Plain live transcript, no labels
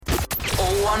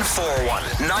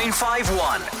0141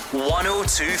 951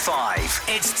 1025.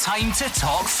 It's time to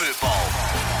talk football.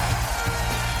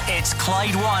 It's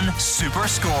Clyde 1 Super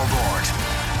Scoreboard.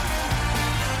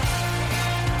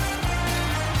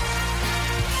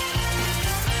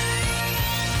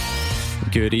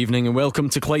 Good evening and welcome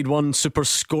to Clyde 1 Super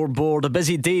Scoreboard. A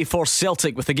busy day for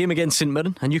Celtic with a game against St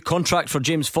Mirren, a new contract for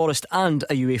James Forrest and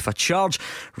a UEFA charge.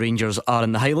 Rangers are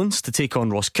in the Highlands to take on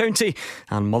Ross County,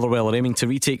 and Motherwell are aiming to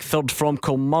retake third from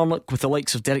Kilmarnock with the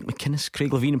likes of Derek McInnes,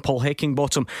 Craig Levein and Paul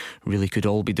Heckingbottom. Really could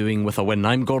all be doing with a win.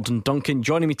 I'm Gordon Duncan.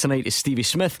 Joining me tonight is Stevie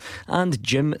Smith and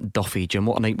Jim Duffy. Jim,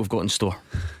 what a night we've got in store.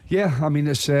 Yeah, I mean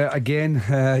it's again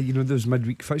those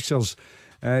midweek fixtures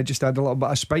just add a little bit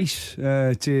of spice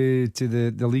to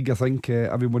the league. I think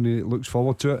everyone looks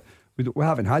forward to it. We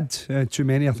haven't had too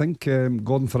many, I think,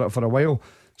 Gordon, for a while.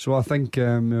 So I think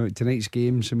tonight's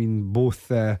games, I mean, both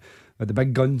the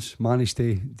big guns managed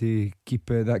to keep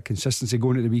that consistency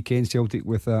going at the weekend. Celtic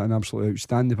with an absolutely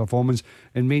outstanding performance,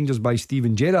 and Rangers, by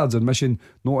Steven Gerrard's admission,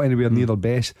 not anywhere near their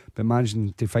best, but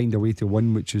managing to find a way to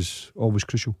win, which is always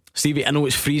crucial. Stevie, I know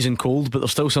it's freezing cold, but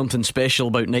there's still something special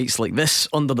about nights like this.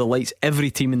 Under the lights, every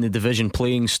team in the division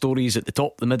playing, stories at the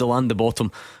top, the middle and the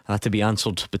bottom to be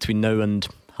answered between now and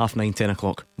 9:30, 10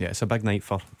 o'clock. Yeah, it's a big night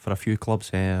for a few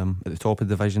clubs at the top of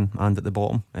the division and at the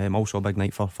bottom. Also a big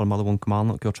night for Motherwell and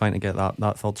Kilmarnock, who are trying to get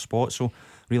that third spot. So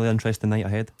really interesting night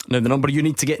ahead. Now the number you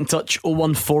need to get in touch,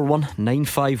 0141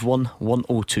 951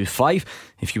 1025.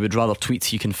 If you would rather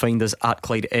tweet, you can find us at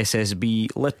Clyde SSB.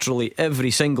 Literally every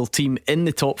single team in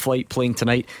the top flight playing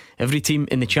tonight. Every team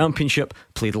in the Championship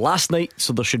played last night,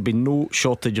 so there should be no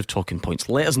shortage of talking points.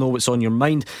 Let us know what's on your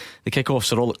mind. The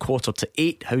kickoffs are all at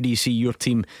 7:45. How do you see your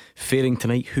team faring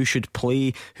tonight? Who should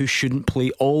play? Who shouldn't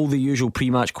play? All the usual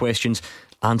pre-match questions.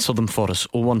 Answer them for us.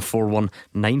 0141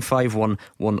 951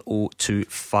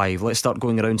 1025. Let's start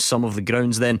going around some of the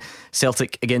grounds then.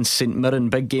 Celtic against St Mirren,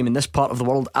 big game in this part of the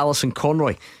world. Alison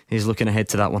Conroy is looking ahead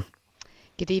to that one.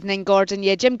 Good evening, Gordon.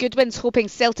 Yeah, Jim Goodwin's hoping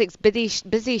Celtic's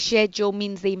busy schedule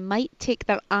means they might take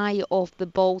their eye off the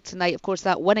ball tonight. Of course,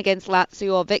 that win against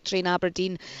Lazio, a victory in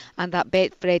Aberdeen, and that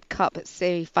Betfred Cup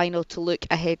semi-final to look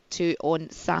ahead to on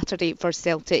Saturday for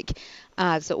Celtic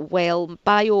as well.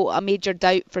 Bio, a major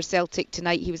doubt for Celtic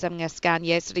tonight. He was having a scan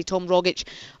yesterday. Tom Rogic,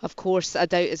 of course, a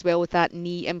doubt as well with that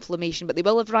knee inflammation. But they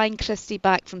will have Ryan Christie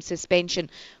back from suspension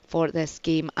for this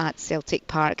game at Celtic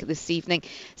Park this evening.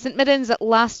 St Mirren's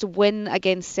last win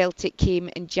against Celtic came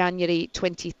in January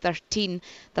 2013.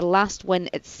 The last win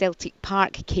at Celtic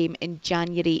Park came in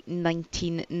January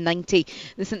 1990.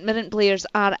 The St Mirren players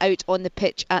are out on the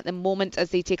pitch at the moment as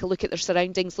they take a look at their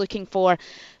surroundings, looking for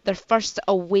their first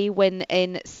away win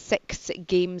in 6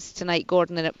 games tonight,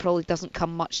 Gordon, and it probably doesn't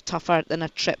come much tougher than a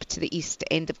trip to the east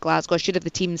end of Glasgow. I should have the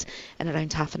teams in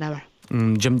around half an hour.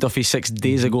 Jim Duffy, 6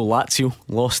 days ago Lazio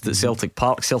lost at Celtic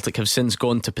Park. Celtic have since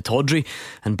gone to Pittodrie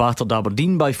and battered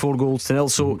Aberdeen by 4-0.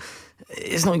 So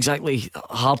it's not exactly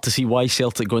hard to see why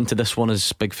Celtic go into this one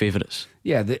as big favourites.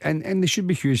 Yeah, and they should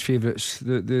be huge favourites.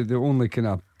 The only kind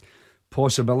of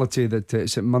possibility that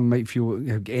St Mirren might feel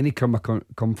any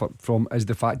comfort from is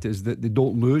the fact is that they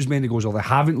don't lose many goals, or they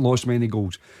haven't lost many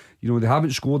goals. They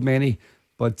haven't scored many,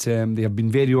 but they have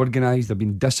been very organised, they've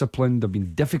been disciplined, they've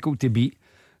been difficult to beat,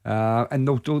 and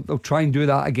they'll try and do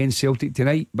that against Celtic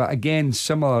tonight. But again,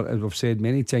 similar as we've said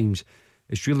many times,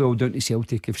 it's really all down to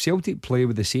Celtic. If Celtic play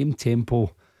with the same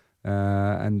tempo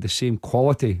and the same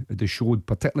quality that they showed,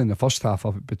 particularly in the first half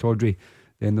of Pittodrie,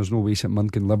 then there's no way St Mirren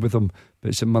can live with them.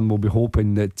 But St Mirren will be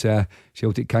hoping that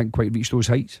Celtic can't quite reach those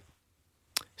heights.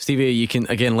 Stevie, you can,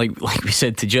 again, like we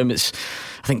said to Jim, I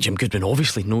think Jim Goodwin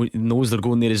obviously knows they're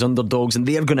going there as underdogs, and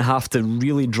they're going to have to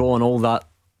really draw on all that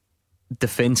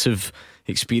defensive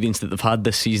experience that they've had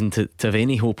this season to have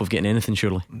any hope of getting anything,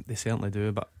 surely. They certainly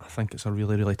do, but I think it's a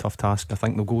really, really tough task. I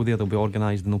think they'll go there, they'll be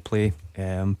organised, and they'll play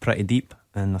pretty deep,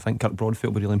 and I think Kirk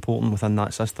Broadfoot will be really important within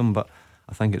that system. But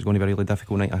I think it's going to be a really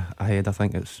difficult night ahead. I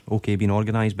think it's okay being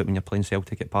organised, but when you're playing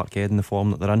Celtic at Parkhead in the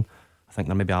form that they're in, I think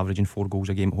they're maybe averaging 4 goals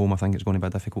a game at home. I think it's going to be a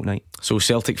difficult night. So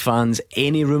Celtic fans,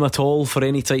 any room at all for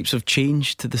any types of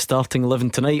change to the starting 11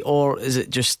 tonight, or is it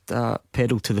just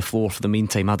pedal to the floor for the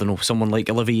meantime? I don't know, someone like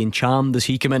Olivier Ntcham, does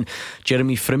he come in?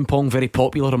 Jeremy Frimpong, very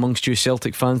popular amongst you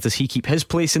Celtic fans, does he keep his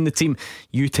place in the team?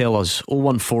 You tell us.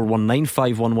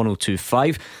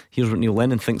 01419511025. Here's what Neil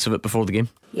Lennon thinks of it before the game.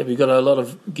 Yeah, we've got a lot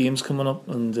of games coming up,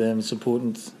 and it's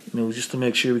important, just to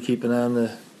make sure we keep an eye on the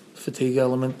fatigue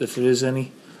element, if there is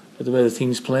any, with the way the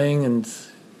team's playing, and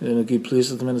in a good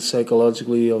place at the minute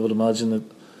psychologically. I would imagine that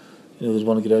they'd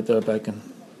want to get out there back and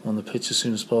on the pitch as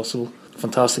soon as possible.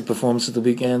 Fantastic performance at the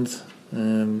weekend,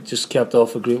 just capped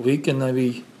off a great week, and now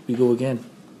we go again.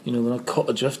 they're not cut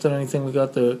adrift or anything like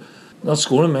that. They're not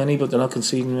scoring many, but they're not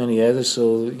conceding many either.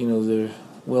 So they're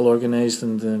well organised,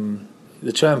 and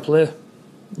they try and play,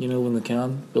 when they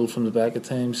can, build from the back at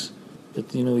times.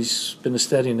 But he's been a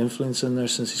steadying influence in there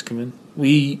since he's come in.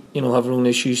 We have our own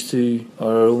issues too,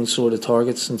 our own sort of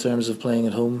targets in terms of playing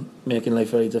at home, making life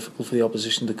very difficult for the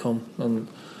opposition to come, and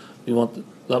we want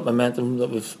that momentum that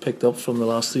we've picked up from the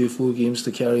last 3 or 4 games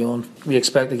to carry on. We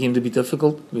expect the game to be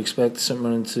difficult. We expect St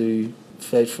Mirren to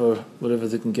fight for whatever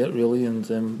they can get, really, and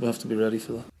we have to be ready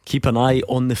for that. Keep an eye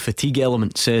on the fatigue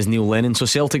element, says Neil Lennon. So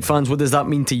Celtic fans, what does that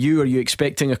mean to you? Are you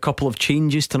expecting a couple of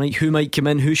changes tonight? Who might come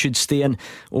in? Who should stay in?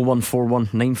 0141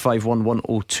 951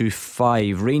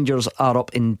 1025. Rangers are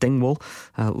up in Dingwall,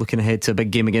 looking ahead to a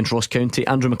big game against Ross County.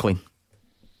 Andrew McLean.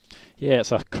 Yeah,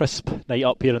 it's a crisp night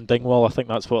up here in Dingwall. I think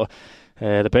that's what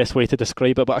the best way to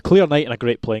describe it, but a clear night and a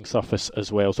great playing surface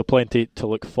as well, so plenty to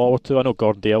look forward to. I know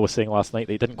Gordon Dale was saying last night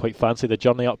that he didn't quite fancy the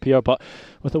journey up here, but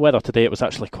with the weather today it was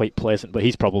actually quite pleasant. But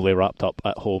he's probably wrapped up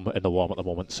at home in the warm at the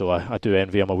moment, so I do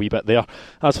envy him a wee bit there.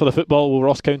 As for the football, well,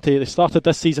 Ross County, they started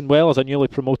this season well as a newly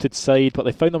promoted side, but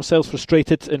they found themselves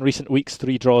frustrated in recent weeks.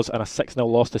 3 draws and a 6-0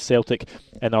 loss to Celtic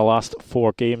in their last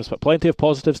 4 games, but plenty of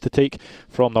positives to take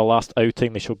from their last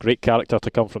outing. They showed great character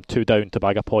to come from 2 down to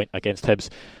bag a point against Hibs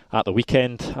at the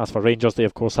weekend. As for Rangers, they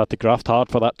of course had to graft hard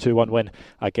for that 2-1 win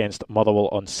against Motherwell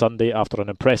on Sunday after an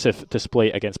impressive display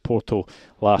against Porto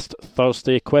last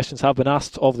Thursday. Questions have been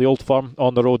asked of the Old Firm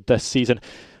on the road this season,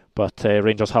 but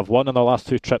Rangers have won in their last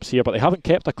 2 trips here, but they haven't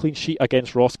kept a clean sheet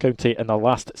against Ross County in their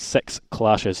last 6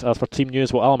 clashes. As for team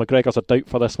news, well, Alan McGregor's a doubt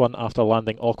for this one after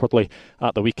landing awkwardly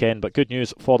at the weekend, but good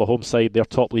news for the home side. Their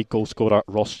top league goal scorer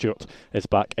Ross Stewart is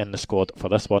back in the squad for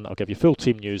this one. I'll give you full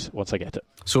team news once I get it.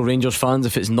 So Rangers fans,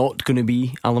 if it's not going to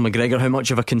be Alan McGregor, how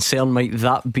much of a concern might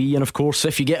that be? And of course,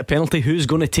 if you get a penalty, who's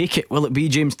going to take it? Will it be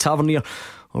James Tavernier,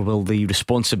 or will the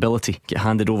responsibility get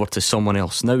handed over to someone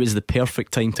else? Now is the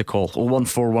perfect time to call.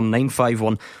 0141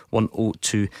 951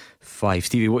 1025.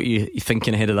 Stevie, what are you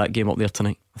thinking ahead of that game up there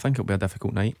tonight? I think it'll be a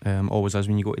difficult night. Always is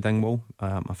when you go to Dingwall.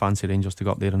 I fancy Rangers to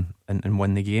go up there and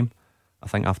win the game. I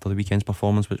think after the weekend's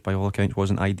performance, which by all accounts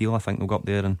wasn't ideal, I think they'll go up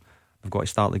there and they've got to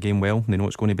start the game well. They know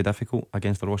it's going to be difficult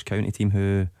against the Ross County team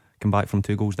who come back from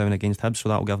 2 goals down against Hibs, so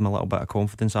that'll give them a little bit of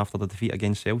confidence after the defeat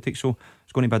against Celtic. So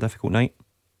it's going to be a difficult night.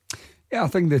 Yeah, I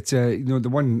think that the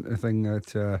one thing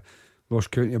that Ross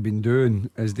County have been doing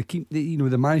is they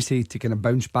managed to kind of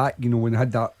bounce back. When they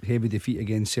had that heavy defeat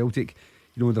against Celtic,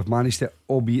 they've managed to,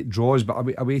 albeit draws, but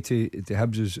away to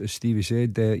Hibs, as Stevie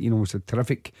said, it's a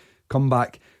terrific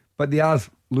comeback. But they are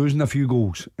losing a few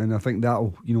goals, and I think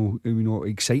that'll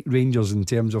excite Rangers in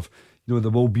terms of there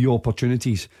will be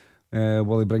opportunities.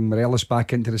 Will he bring Morelos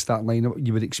back into the starting lineup?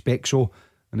 You would expect so.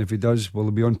 And if he does, will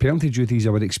he be on penalty duties? I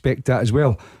would expect that as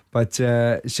well. But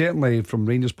certainly from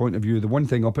Rangers' point of view, the one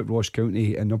thing up at Ross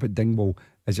County and up at Dingwall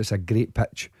is it's a great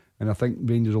pitch, and I think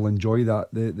Rangers will enjoy that.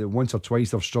 The once or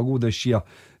twice they've struggled this year,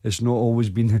 it's not always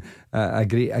been a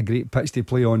great pitch to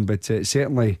play on. But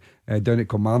certainly down at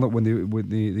Kilmarnock when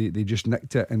they just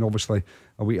nicked it, and obviously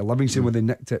away to Livingston when they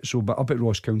nicked it. So, but up at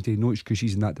Ross County, no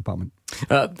excuses in that department.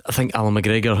 I think Alan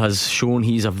McGregor has shown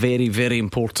he's a very, very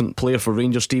important player for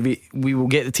Rangers. Stevie, we will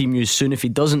get the team news soon. If he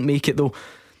doesn't make it though,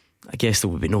 I guess there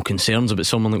would be no concerns about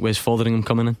someone like Wes Fotheringham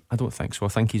coming in. I don't think so. I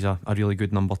think he's a really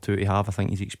good number 2 to have. I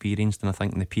think he's experienced, and I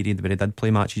think in the period where he did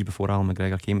play matches before Alan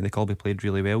McGregor came, they all be played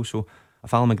really well. So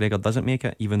if Alan McGregor doesn't make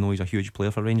it, even though he's a huge player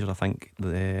for Rangers, I think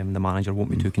the manager won't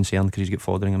be too concerned because he's got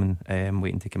Fotheringham and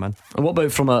waiting to come in. And what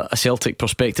about from a Celtic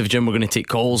perspective, Jim? We're going to take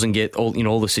calls and get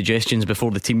all the suggestions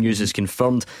before the team news is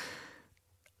confirmed.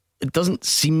 It doesn't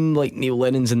seem like Neil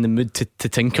Lennon's in the mood to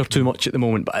tinker too much at the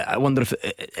moment, but I wonder if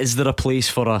is there a place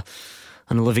for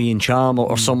an Olivier Ncham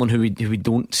or someone who we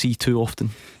don't see too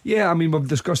often. Yeah, I mean, we've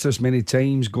discussed this many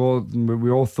times, Gordon. We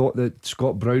all thought that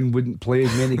Scott Brown wouldn't play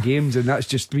as many games, and that's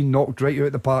just been knocked right out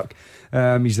of the park.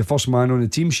 He's the first man on the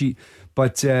team sheet,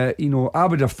 but I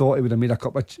would have thought he would have made a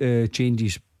couple of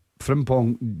changes.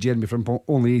 Jeremy Frimpong,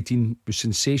 only 18, was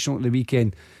sensational at the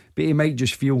weekend, but he might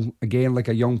just feel again like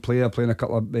a young player playing a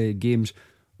couple of games.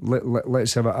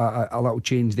 Let's have a little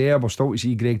change there. We're still to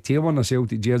see Greg Taylor in a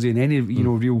Celtic jersey in any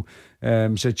real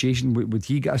situation. Would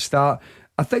he get a start?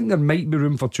 I think there might be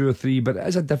room for 2 or 3, but it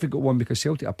is a difficult one because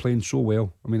Celtic are playing so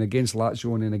well. I mean, against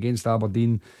Lazio and then against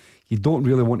Aberdeen, you don't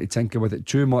really want to tinker with it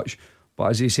too much.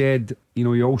 But as he said,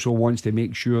 he also wants to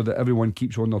make sure that everyone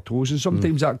keeps on their toes, and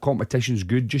sometimes that competition's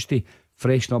good just to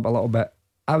freshen up a little bit.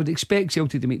 I would expect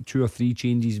Celtic to make 2 or 3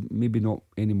 changes, maybe not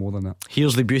any more than that.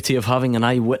 Here's the beauty of having an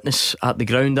eyewitness at the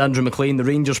ground. Andrew McLean, the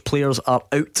Rangers players are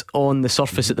out on the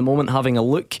surface at the moment having a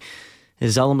look.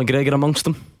 Is Alan McGregor amongst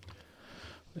them?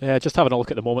 Yeah, just having a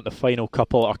look at the moment, the final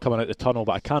couple are coming out the tunnel,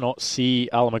 but I cannot see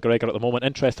Alan McGregor at the moment.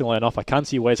 Interestingly enough, I can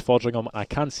see Wes Fodringham and I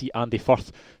can see Andy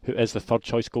Firth, who is the third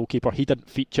choice goalkeeper. He didn't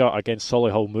feature against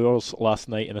Solihull Moors last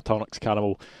night in the Turnock's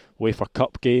Carnival Wafer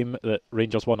Cup game that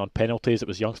Rangers won on penalties. It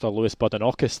was youngster Lewis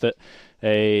Buddenaukus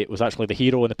that was actually the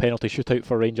hero in the penalty shootout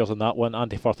for Rangers in that one.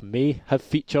 Andy Firth may have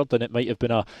featured, and it might have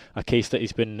been a case that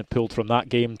he's been pulled from that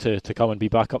game to come and be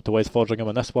back up to Wes Fodringham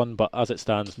in this one. But as it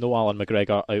stands, no Alan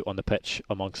McGregor out on the pitch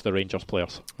amongst the Rangers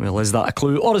players. Well, is that a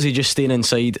clue, or is he just staying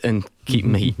inside and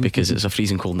keeping the heat because it's a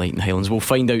freezing cold night in the Highlands? We'll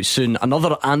find out soon.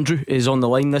 Another Andrew is on the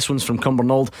line. This one's from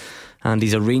Cumbernauld and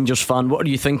he's a Rangers fan. What are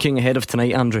you thinking ahead of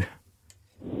tonight, Andrew?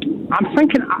 I'm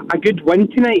thinking a good win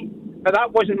tonight, but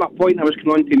that wasn't my point I was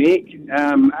coming on to make.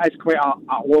 It's quite a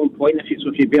long point, if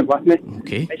you bear with me.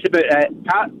 Okay. It's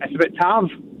about Tav.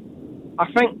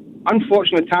 I think,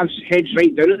 unfortunately, Tav's head's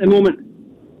right down at the moment.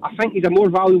 I think he's a more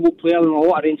valuable player than a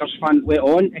lot of Rangers fans let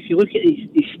on. If you look at his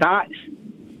stats,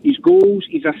 his goals,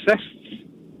 his assists,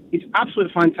 he's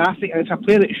absolutely fantastic, and it's a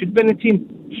player that should be in the team.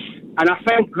 And I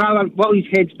think, rather, while his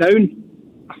head's down,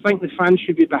 I think the fans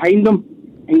should be behind him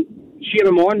and cheer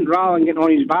him on rather than getting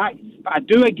on his back. But I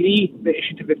do agree that it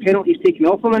should have the penalties taken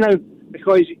off him now,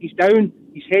 because he's down,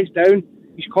 his head's down,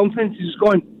 his confidence is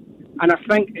gone. And I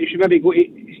think it should maybe go to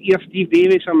either Steve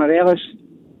Davis or Morelos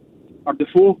or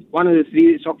Defoe, one of the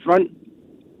three that's up front.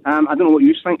 I don't know what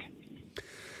you think.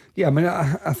 Yeah, I mean,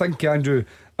 I think, Andrew,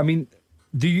 I mean,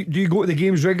 do you go to the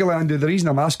games regularly, Andrew? The reason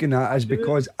I'm asking that is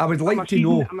because I would like to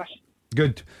know.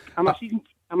 Good. I'm a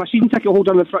season ticket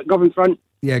holder on the Govan front.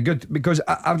 Yeah, good, because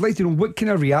I would like to know what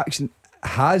kind of reaction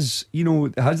has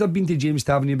there been to James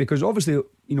Tavernier, because obviously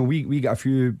we get a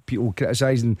few people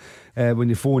criticising when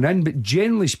they phone in, but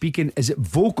generally speaking, is it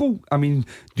vocal? I mean,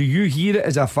 do you hear it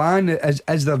as a fan?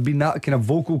 Has there been that kind of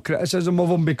vocal criticism of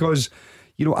him? Because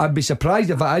I'd be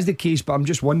surprised if that is the case, but I'm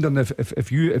just wondering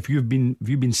if you've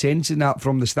been sensing that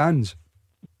from the stands.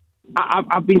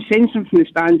 I've been sensing from the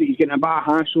stands that he's getting a bit of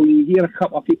hassle. You hear a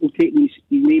couple of people taking his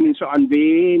name and sort of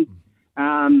vain.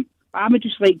 I would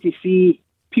just like to see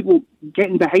people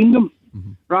getting behind him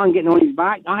rather than getting on his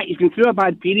back. He's going through a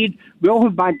bad period. We all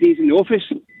have bad days in the office.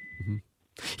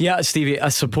 Yeah, Stevie, I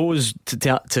suppose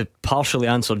to partially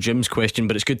answer Jim's question,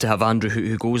 but it's good to have Andrew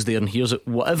who goes there and hears it.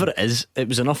 Whatever it is, it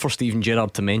was enough for Stephen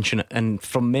Gerrard to mention it, and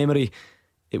from memory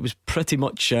it was pretty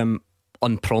much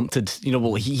unprompted.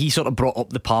 He sort of brought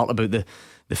up the part about the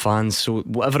fans, so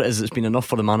whatever it is, it's been enough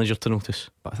for the manager to notice.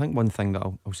 But I think one thing that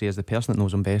I'll say is the person that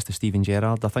knows him best is Stephen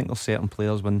Gerrard. I think there's certain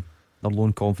players, when they're low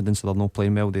in confidence or they're not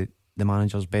playing well, the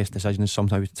manager's best decision is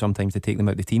sometimes to take them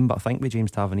out of the team. But I think with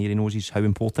James Tavernier, he knows how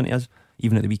important it is.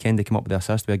 Even at the weekend, he came up with the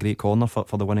assist with a great corner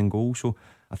for the winning goal. So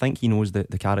I think he knows the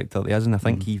character that he is, and I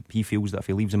think he feels that if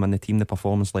he leaves him in the team, the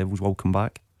performance levels will come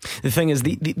back. The thing is,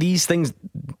 these things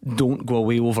don't go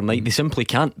away overnight. They simply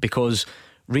can't, because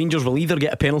Rangers will either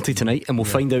get a penalty tonight and we'll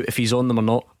find out if he's on them or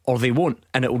not, or they won't,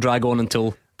 and it will drag on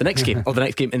until the next game or the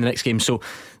next game and the next game. So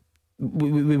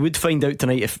we would find out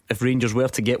tonight if Rangers were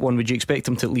to get one. Would you expect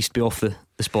them to at least be off the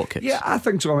spot kicks? Yeah, I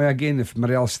think so. I mean, again, if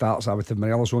Morelos starts, I would have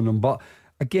Morelos on them, but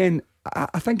again,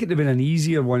 I think it'd have been an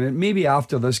easier one, and maybe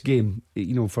after this game,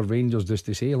 for Rangers just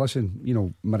to say, listen,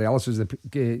 Morelos is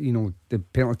the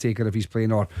penalty taker if he's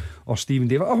playing, or Stephen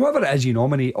Davis, or whoever it is you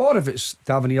nominate, or if it's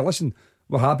Tavernier, listen,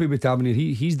 we're happy with Tavernier.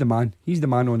 He's the man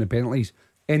on the penalties.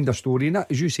 End of story. And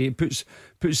that, as you say, it puts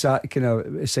that kind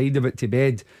of side of it to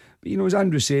bed. But as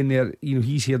Andrew's saying there,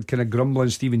 he's heard kind of grumbling.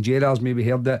 Stephen Gerrard's maybe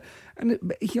heard it, and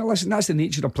listen, that's the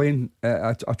nature of playing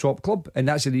at a top club, and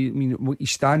that's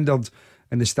his standard.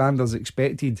 And the standards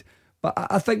expected. But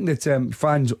I think that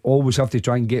fans always have to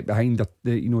try and get behind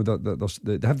they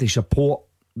have to support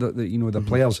the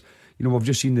players. We've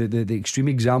just seen the extreme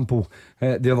example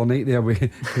the other night there with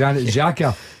Granit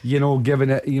Xhaka, giving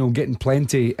it, getting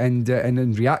plenty and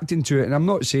then reacting to it. And I'm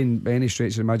not saying by any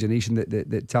stretch of the imagination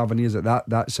that Tavernier's at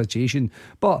that situation,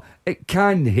 but it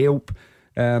can help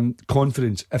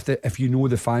confidence if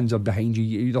the fans are behind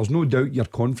you. There's no doubt your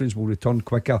confidence will return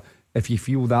quicker if you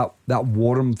feel that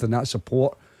warmth and that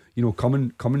support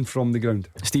coming from the ground.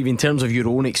 Steve, in terms of your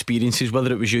own experiences,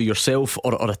 whether it was you yourself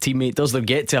or a teammate, does there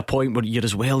get to a point where you're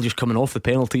as well just coming off the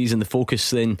penalties and the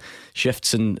focus then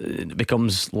shifts and it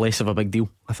becomes less of a big deal?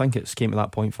 I think it's came to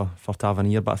that point for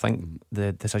Tavernier, but I think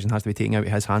the decision has to be taken out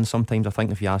of his hands sometimes. I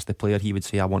think if you ask the player, he would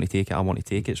say I want to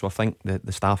take it. So I think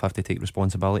the staff have to take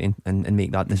responsibility and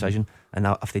make that decision. And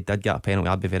if they did get a penalty,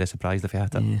 I'd be very surprised if he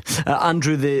had it.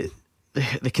 Andrew,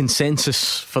 the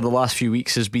consensus for the last few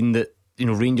weeks has been that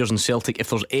Rangers and Celtic,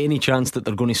 if there's any chance that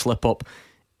they're going to slip up,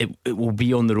 it will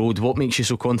be on the road. What makes you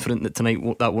so confident that tonight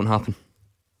that won't happen?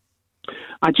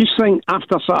 I just think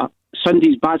after sort of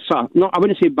Sunday's bad I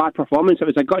wouldn't say bad performance. It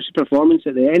was a gutsy performance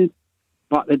at the end,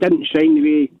 but they didn't shine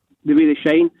the way they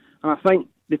shine. And I think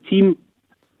the team,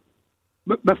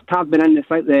 with Tav being in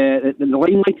the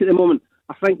limelight at the moment,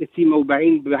 I think the team will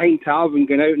behind Tav and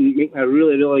going out and making a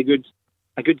really, really good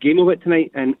game of it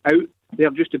tonight, and out there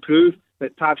just to prove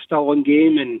that Tav's still on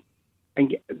game, and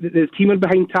the team are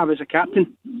behind Tav as a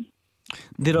captain.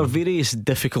 There are various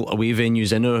difficult away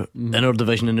venues in our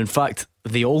division, and in fact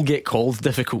they all get called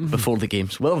difficult before the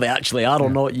games. Whether they actually are or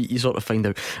not, you sort of find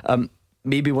out.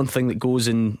 Maybe one thing that goes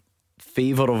in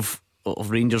favour of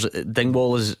Rangers at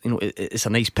Dingwall is, it's a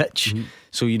nice pitch.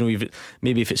 So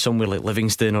maybe if it's somewhere like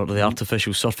Livingston or the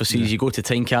artificial surfaces, you go to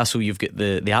Tynecastle, you've got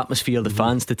the atmosphere, the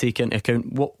fans to take into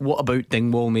account. What about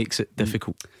Dingwall makes it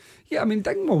difficult? Yeah, I mean,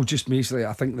 Dingwall just makes it.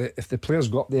 I think that if the players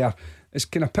go up there, it's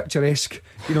kind of picturesque.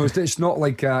 It's not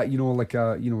like if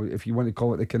you want to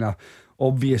call it the kind of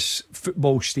obvious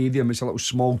football stadium. It's a little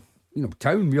small,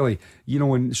 town really.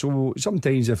 And so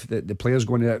sometimes if the players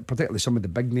go in there, particularly some of the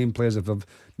big name players, if they've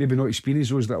maybe not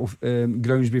experienced those little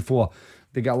grounds before,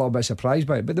 they get a little bit surprised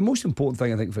by it. But the most important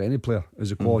thing I think for any player is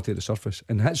the quality of the surface,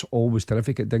 and that's always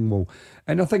terrific at Dingwall.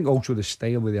 And I think also the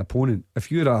style of the opponent. If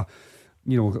you're a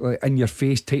in your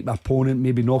face type of opponent,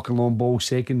 maybe knocking long balls,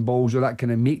 second balls, or that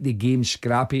kind of make the game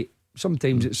scrappy,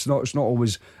 sometimes it's not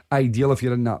always ideal if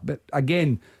you're in that. But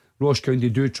again, Ross County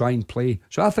do try and play.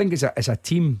 So I think it's a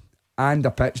team and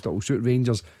a pitch that will suit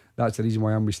Rangers. That's the reason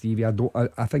why I'm with Stevie.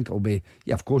 I think it'll be,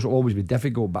 of course it'll always be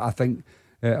difficult, but I think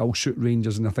it'll suit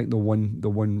Rangers, and I think they'll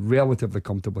win relatively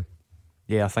comfortably.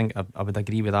 Yeah, I think I would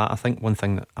agree with that. I think one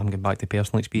thing that I'm getting back to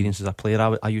personal experience as a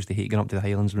player, I used to hate going up to the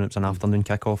Highlands when it was an afternoon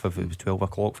kick-off if it was 12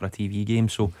 o'clock for a TV game.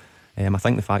 So I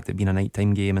think the fact that it being a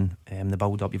night-time game and the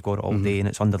build-up, you've got it all day and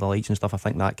it's under the lights and stuff, I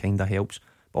think that kind of helps.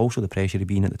 But also the pressure of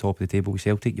being at the top of the table with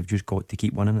Celtic, you've just got to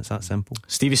keep winning. It's that simple.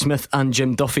 Stevie Smith and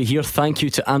Jim Duffy here. Thank you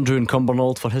to Andrew in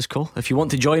Cumbernauld for his call. If you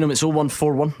want to join him, it's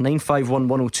 0141 951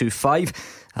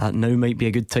 1025. Now might be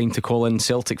a good time to call in,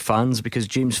 Celtic fans, because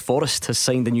James Forrest has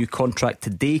signed a new contract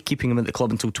today, keeping him at the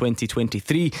club until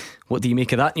 2023. What do you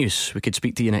make of that news? We could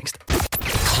speak to you next.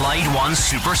 Clyde One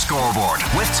Super Scoreboard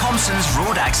with Thompson's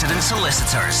Road Accident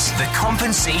Solicitors. The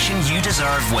compensation you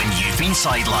deserve when you've been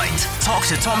sidelined. Talk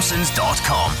to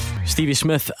Thompsons.com. Stevie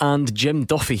Smith and Jim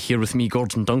Duffy here with me,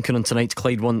 Gordon Duncan, on tonight's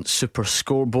Clyde One Super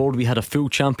Scoreboard. We had a full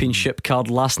championship card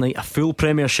last night, a full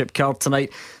premiership card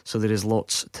tonight, so there is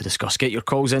lots to discuss. Get your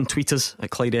calls in, tweet us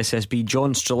at Clyde SSB.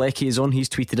 John Strelecki is on, he's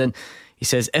tweeted in. He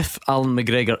says, if Alan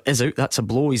McGregor is out, that's a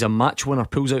blow. He's a match winner,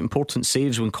 pulls out important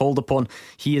saves when called upon.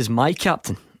 He is my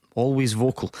captain, always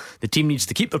vocal. The team needs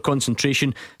to keep their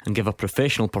concentration and give a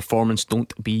professional performance.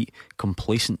 Don't be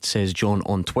complacent, says John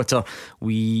on Twitter.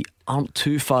 We aren't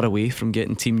too far away from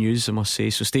getting team news, I must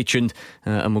say, so stay tuned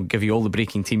and we'll give you all the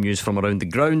breaking team news from around the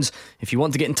grounds. If you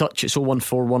want to get in touch, it's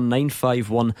 0141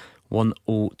 951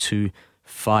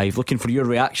 1025. Looking for your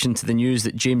reaction to the news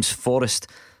that James Forrest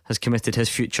has committed his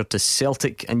future to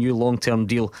Celtic, a new long-term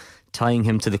deal tying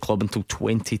him to the club until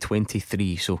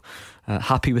 2023. So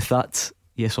happy with that?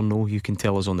 Yes or no? You can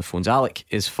tell us on the phones. Alec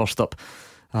is first up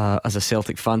as a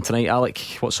Celtic fan tonight. Alec,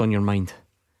 what's on your mind?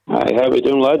 Hi, how we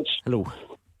doing, lads? Hello.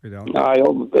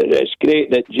 It's great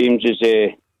that James has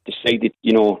decided,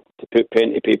 to put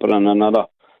pen to paper on another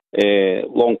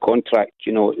long contract.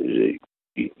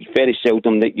 Very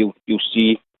seldom that you'll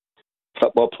see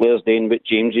football players doing what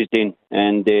James is doing,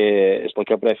 and it's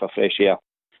like a breath of fresh air.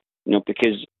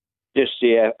 Because just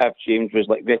say if James was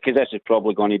like, because this is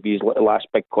probably going to be his last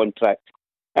big contract.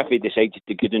 If he decided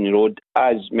to go down the road,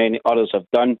 as many others have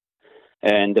done,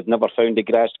 and they've never found the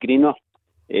grass greener,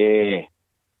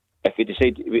 if he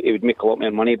decided he would make a lot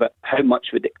more money, but how much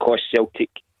would it cost Celtic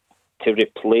to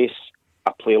replace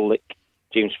a player like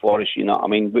James Forrest? You know what I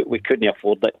mean? We couldn't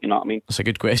afford it. You know what I mean? That's a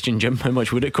good question, Jim. How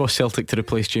much would it cost Celtic to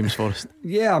replace James Forrest?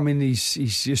 Yeah, I mean,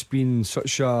 he's just been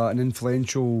such an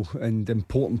influential and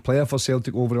important player for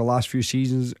Celtic over the last few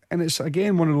seasons, and it's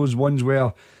again one of those ones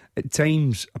where at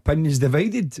times opinions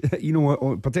divided.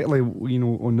 Particularly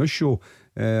on this show,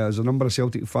 as a number of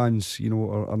Celtic fans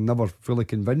are never fully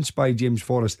convinced by James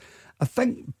Forrest. I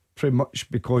think pretty much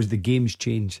because the game's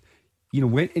changed.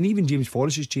 And even James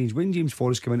Forrest has changed. When James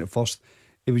Forrest came in at first,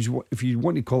 it was, if you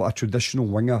want to call it a traditional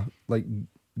winger, like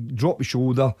drop the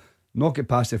shoulder, knock it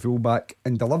past the fullback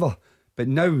and deliver. But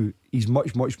now he's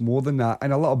much, much more than that,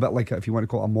 and a little bit like, if you want to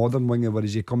call it, a modern winger,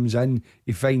 whereas he comes in,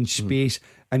 he finds space,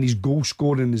 and his goal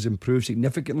scoring has improved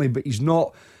significantly, but he's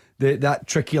not that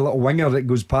tricky little winger that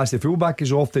goes past the fullback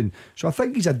as often. So I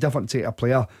think he's a different type of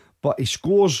player, but he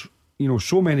scores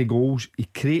so many goals, he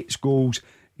creates goals.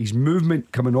 His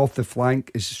movement coming off the flank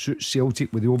is suits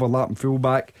Celtic with the overlapping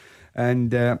fullback.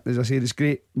 And as I said, it's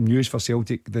great news for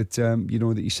Celtic that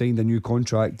that he signed a new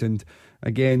contract. And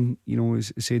again,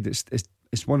 as I said,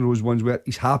 it's one of those ones where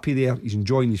he's happy there, he's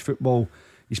enjoying his football,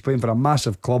 he's playing for a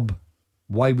massive club.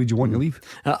 Why would you want to leave?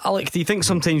 Alec, do you think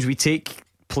sometimes we take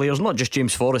players, not just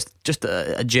James Forrest, just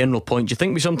a general point, do you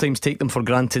think we sometimes take them for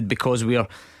granted because we're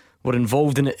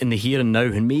involved in it in the here and now,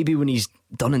 and maybe when he's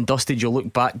done and dusted you'll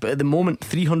look back, but at the moment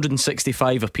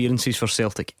 365 appearances for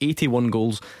Celtic, 81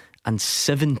 goals and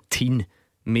 17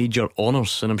 major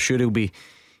honours, and I'm sure he'll be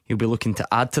looking to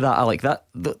add to that. Alec,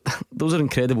 those are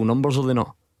incredible numbers, are they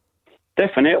not?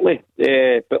 Definitely,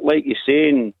 but like you're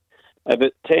saying,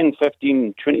 about 10,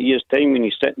 15, 20 years time, when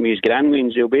he's sitting with his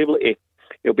grandwins, he'll be able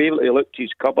to look to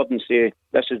his cupboard and say,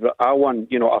 this is what I won,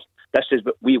 or this is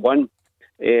what we won.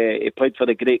 He played for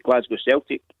the great Glasgow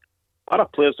Celtic. Other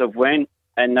players have went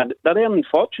and they're earning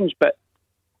fortunes, but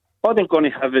all they're going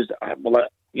to have is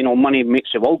money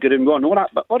makes the world go, and we all know that,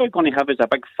 but all they're going to have is a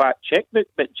big fat checkbook.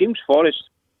 But James Forrest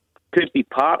could be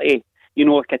part of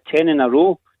like a 10 in a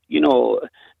row,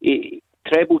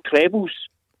 trebles.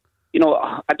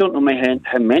 I don't know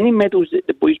how many medals that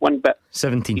the boys won, but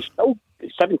 17. He's still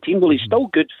 17. Well, he's still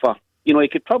good for, he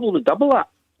could probably double that.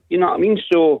 You know what I mean?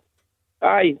 So,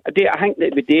 I think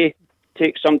that we do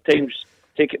sometimes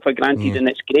take it for granted, and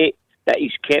it's great that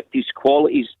he's kept his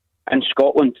qualities in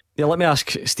Scotland. Yeah, let me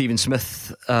ask Stephen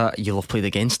Smith. You'll have played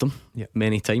against him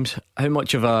many times. How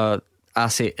much of a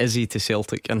asset is he to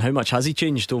Celtic, and how much has he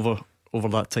changed over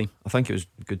that time? I think it was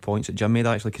good points that Jim made,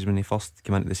 actually, because when he first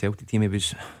came into the Celtic team, he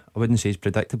was, I wouldn't say he's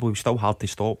predictable, he was still hard to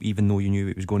stop even though you knew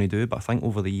what he was going to do. But I think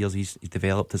over the years he's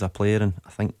developed as a player, and I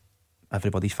think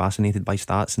everybody's fascinated by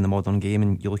stats in the modern game,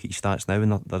 and you look at his stats now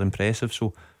and they're impressive.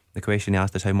 So the question he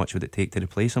asked is, how much would it take to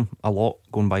replace him? A lot,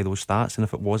 going by those stats. And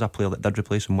if it was a player that did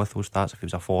replace him with those stats, if he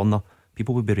was a foreigner,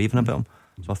 people would be raving about him.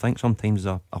 So I think sometimes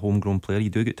a homegrown player, you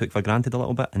do get took for granted a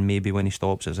little bit, and maybe when he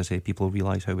stops, as I say, people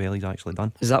realise how well he's actually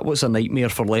done. Is that what's a nightmare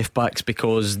for left backs?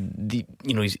 Because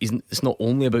it's not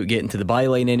only about getting to the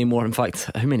byline anymore. In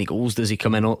fact, how many goals does he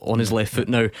come in on his left foot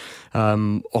now?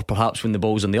 Or perhaps when the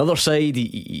ball's on the other side,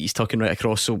 he's tucking right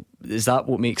across. So is that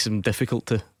what makes him difficult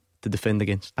to defend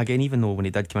against? Again, even though when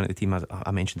he did come into the team, I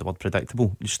mentioned the word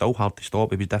predictable, it was still hard to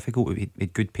stop. It was difficult. He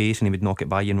had good pace and he would knock it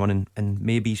by you and run, and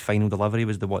maybe his final delivery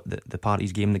was the part of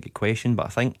his game that got questioned. But I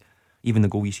think even the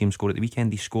goal you see him score at the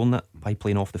weekend, he's scoring it by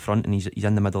playing off the front, and he's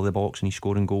in the middle of the box and he's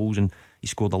scoring goals, and he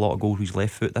scored a lot of goals with his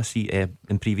left foot this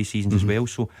in previous seasons as well.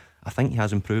 So I think he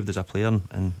has improved as a player,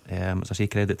 and as I say,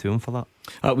 credit to him for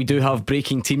that. We do have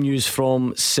breaking team news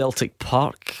from Celtic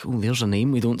Park. Oh, there's a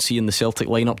name we don't see in the Celtic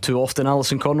lineup too often.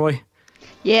 Alison Conroy.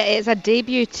 Yeah, it's a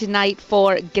debut tonight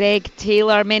for Greg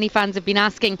Taylor. Many fans have been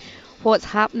asking what's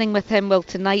happening with him. Well,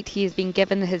 tonight he has been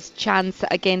given his chance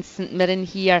against St Mirren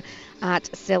here at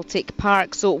Celtic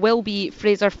Park. So it will be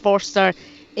Fraser Forster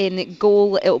in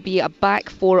goal. It'll be a back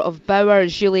four of Bauer,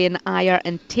 Julian, Ayer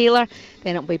and Taylor.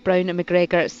 Then it'll be Brown and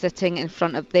McGregor sitting in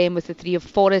front of them, with the three of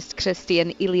Forrest, Christie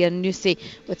and Ilya Nusi,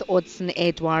 with Odsonne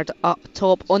Edouard up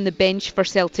top. On the bench for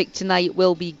Celtic tonight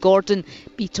will be Gordon,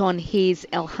 Beaton, Hayes,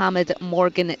 Elhamed,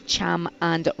 Morgan, Cham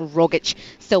and Rogic.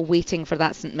 Still waiting for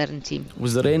that St Mirren team.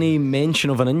 Was there any mention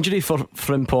of an injury for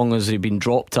Frimpong? Has he been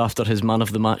dropped after his man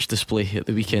of the match display at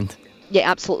the weekend? Yeah,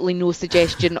 absolutely no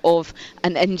suggestion of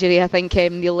an injury. I think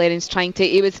Neil Lennon's trying to.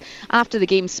 He was, after the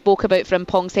game, spoke about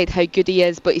Frimpong, said how good he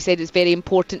is, but he said it's very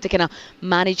important to kind of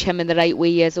manage him in the right way.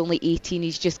 He is only 18,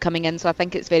 he's just coming in, so I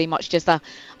think it's very much just a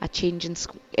change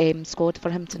in squad for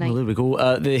him tonight. Well, there we go.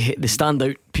 The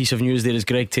standout piece of news there is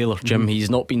Greg Taylor. Jim, he's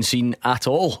not been seen at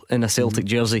all in a Celtic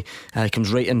jersey. He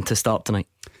comes right in to start tonight.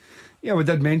 Yeah, we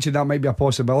did mention that might be a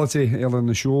possibility earlier in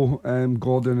the show,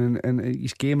 Gordon and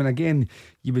his game. And again,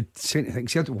 you would think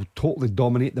Celtic will totally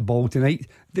dominate the ball tonight.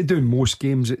 They do most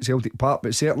games at Celtic Park,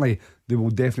 but certainly they will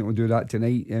definitely do that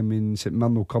tonight. I mean, St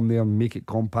Mirren will come there and make it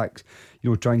compact,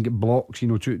 try and get blocks,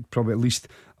 probably at least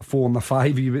a 4 and a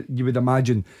 5 you would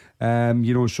imagine.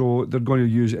 So they're going to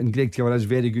use it, and Greg Taylor is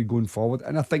very good going forward,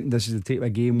 and I think this is the type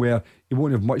of game where he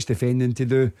won't have much defending to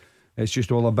do. It's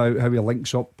just all about how he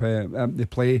links up the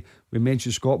play. We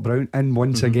mentioned Scott Brown in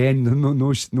once again.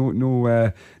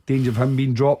 No danger of him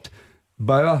being dropped.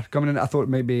 Bauer coming in. I thought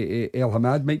maybe El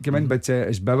Hamad might come in, but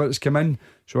it's Bauer that's come in.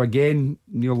 So again,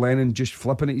 Neil Lennon just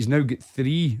flipping it. He's now got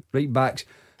 3 right backs.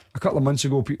 A couple of months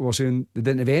ago, people were saying they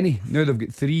didn't have any. Now they've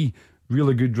got 3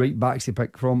 really good right backs to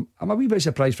pick from. I'm a wee bit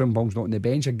surprised Frimpong's not on the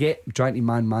bench. I get trying to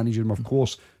manage him, of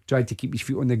course, trying to keep his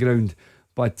feet on the ground.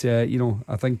 But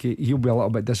I think he'll be a little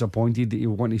bit disappointed that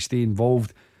he'll want to stay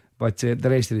involved. But the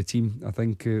rest of the team, I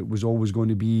think, was always going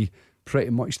to be pretty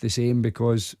much the same,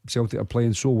 because Celtic are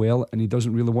playing so well and he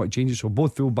doesn't really want to change it. So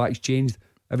both full backs changed,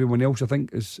 everyone else I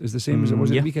think is the same as it was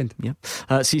at the weekend.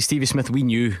 See, Stevie Smith, we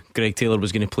knew Greg Taylor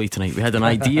was going to play tonight. We had an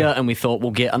idea and we thought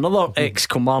we'll get another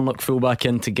ex-Kilmarnock fullback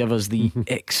in to give us the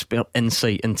expert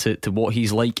insight into what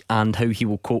he's like and how he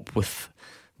will cope with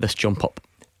this jump up.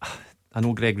 I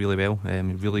know Greg really well.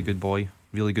 Really good boy,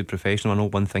 really good professional. I know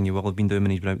one thing he will have been doing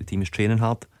when he's been out the team is training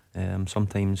hard.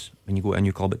 Sometimes when you go to a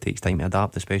new club it takes time to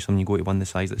adapt, especially when you go to one the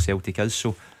size that Celtic is.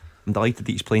 So I'm delighted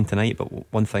that he's playing tonight, but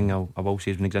one thing I will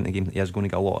say is when he gets into the game, he is going to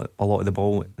get a lot of the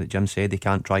ball. That Jim said, he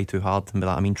can't try too hard, and by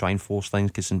that I mean try and force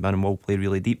things, because St Mirren will play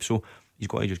really deep, so he's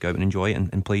got to just go out and enjoy it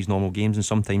and play his normal games, and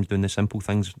sometimes doing the simple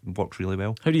things works really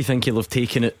well. How do you think he'll have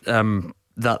taken it,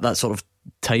 that sort of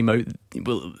time out?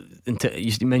 Well,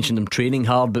 you mentioned him training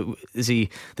hard, but is he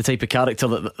the type of character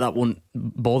that won't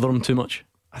bother him too much?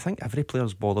 I think every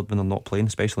player's bothered when they're not playing,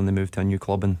 especially when they move to a new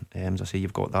club, and as I say,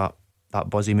 you've got that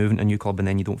buzzy moving to a new club and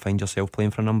then you don't find yourself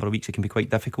playing for a number of weeks. It can be quite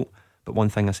difficult, but one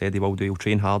thing I said he will do, he'll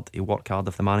train hard, he'll work hard.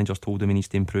 If the manager's told him he needs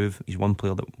to improve, he's one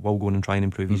player that will go on and try and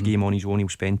improve his game on his own. He'll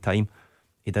spend time,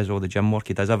 he does all the gym work,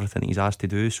 he does everything he's asked to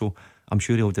do, so I'm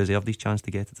sure he'll deserve his chance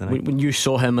to get it tonight. When you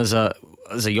saw him as a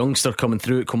youngster coming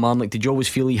through at Kilmarnock, did you always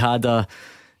feel he had a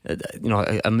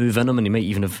move in him, and he might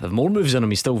even have more moves in him?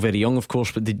 He's still very young, of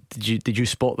course, but did you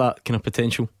spot that kind of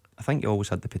potential? I think he always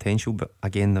had the potential, but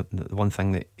again, the one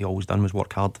thing that he always done was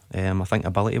work hard. I think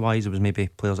ability wise, there was maybe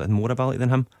players that had more ability than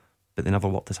him, but they never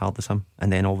worked as hard as him.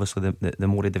 And then obviously the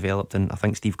more he developed, and I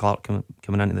think Steve Clark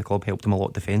coming into the club helped him a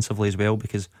lot defensively as well,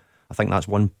 because I think that's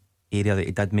one area that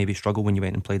he did maybe struggle when you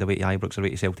went and played away to Ibrox or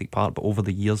away to Celtic Park, but over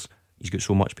the years he's got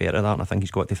so much better at that, and I think he's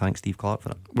got to thank Steve Clark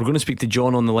for it. We're going to speak to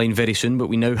John on the line very soon, but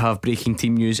we now have breaking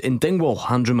team news in Dingwall.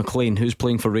 Andrew McLean, who's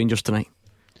playing for Rangers tonight?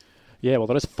 Yeah, well,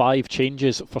 there is 5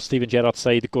 changes for Steven Gerrard's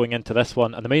side going into this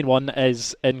one, and the main one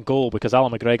is in goal, because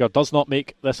Alan McGregor does not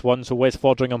make this one, so Wes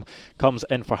Fodringham comes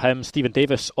in for him. Stephen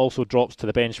Davis also drops to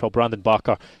the bench, while Brandon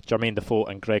Barker, Jermaine Defoe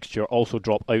and Greg Stewart also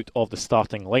drop out of the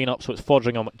starting lineup. So it's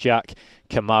Fodringham, Jack,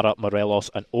 Kamara, Morelos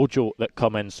and Ojo that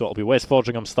come in. So it'll be Wes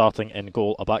Fodringham starting in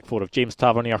goal, a back 4 of James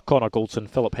Tavernier, Connor Goldson,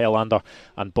 Philip Helander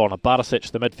and Borna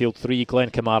Barisic. The midfield 3, Glenn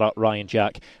Kamara, Ryan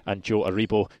Jack and Joe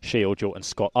Aribo, Shea Ojo and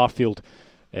Scott Arfield.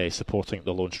 Supporting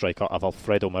the lone striker of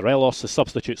Alfredo Morelos. The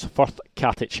substitutes: Firth,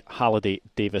 Katic, Halliday,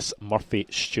 Davis, Murphy,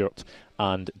 Stewart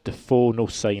and Defoe. No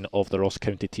sign of the Ross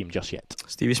County team just yet.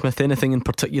 Stevie Smith, anything in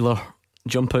particular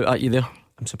jump out at you there?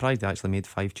 I'm surprised they actually made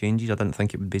 5 changes. I didn't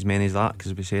think it would be as many as that,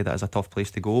 because we say that is a tough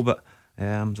place to go, but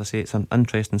as I say, it's an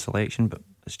interesting selection, but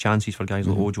it's chances for guys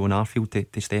like Ojo and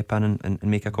Arfield to step in and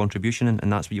make a contribution,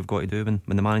 and that's what you've got to do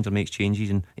when the manager makes changes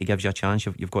and he gives you a chance.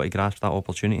 You've got to grasp that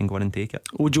opportunity and go in and take it.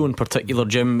 Ojo in particular,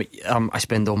 Jim, I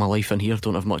spend all my life in here,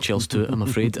 don't have much else to it, I'm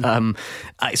afraid. So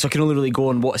I can only really go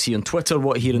on what I see on Twitter,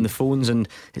 what I hear in the phones, and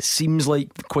it seems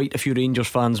like quite a few Rangers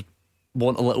fans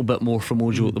want a little bit more from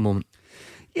Ojo at the moment.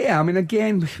 Yeah, I mean,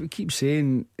 again, we keep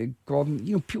saying,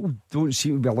 Gordon, people don't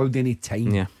seem to be allowed any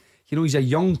time. Yeah. He's a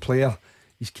young player.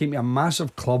 He's came to a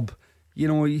massive club. He's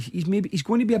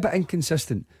going to be a bit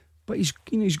inconsistent, but he's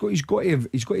got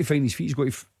to find his feet. He's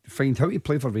got to find how to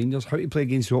play for Rangers, how to play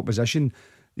against the opposition.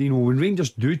 When Rangers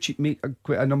do make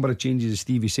quite a number of changes, as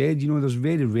Stevie said, there's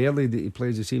very rarely that he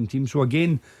plays the same team. So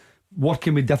again,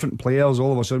 working with different players,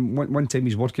 all of a sudden, one time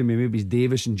he's working with maybe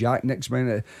Davis and Jack, next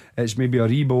minute it's maybe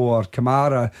Aribo or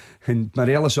Kamara and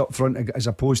Morelos up front as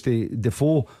opposed to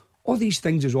Defoe. All these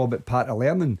things is all about part of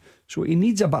learning, so he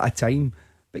needs a bit of time.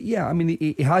 But yeah, I mean,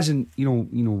 he hasn't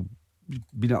been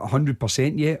at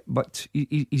 100% yet, but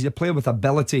he's a player with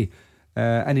ability,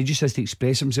 and he just has to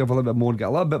express himself a little bit more, get a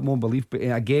little bit more belief. But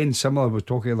again, similar, we were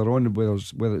talking earlier on,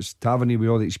 whether it's Tavernier with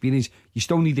all the experience, you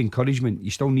still need encouragement, you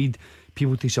still need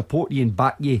people to support you and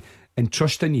back you and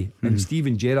trust in you. And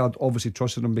Steven Gerrard obviously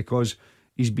trusted him, because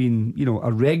he's been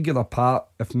a regular part,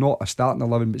 if not a starting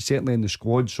 11, but certainly in the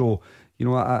squad. So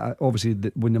obviously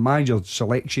when the manager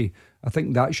selects you, I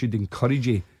think that should encourage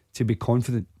you to be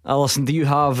confident. Alison, do you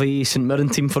have a St Mirren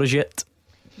team for us yet?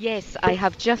 Yes, I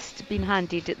have just been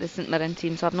handed the St Mirren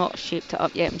team, so I've not shaped it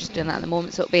up yet. I'm just doing that at the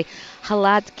moment. So it'll be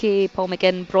Haladke, Paul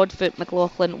McGinn, Broadfoot,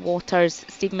 McLaughlin, Waters,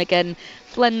 Steve McGinn,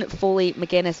 Flynn, Foley,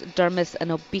 McGuinness, Dermis and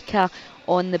Obika.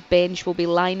 On the bench will be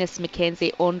Linus,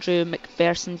 McKenzie, Andrew,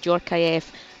 McPherson,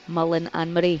 Djorkaeff, Mullen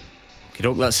and Murray.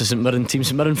 That's the St Mirren team.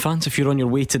 St Mirren fans, if you're on your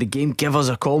way to the game, give us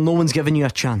a call. No one's giving you a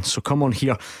chance, so come on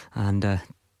here and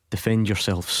defend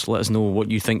yourselves. Let us know what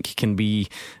you think can be,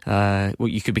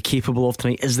 what you could be capable of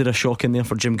tonight. Is there a shock in there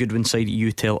for Jim Goodwin's side?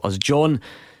 You tell us. John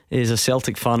is a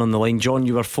Celtic fan on the line. John,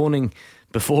 you were phoning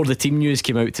before the team news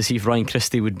came out to see if Ryan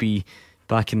Christie would be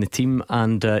back in the team,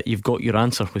 and you've got your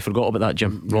answer. We forgot about that,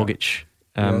 Jim. Rogic.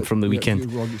 from the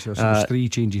weekend. So there's 3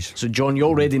 changes. So John, you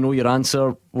already know your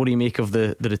answer. What do you make of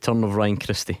the return of Ryan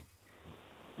Christie?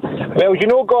 Well, you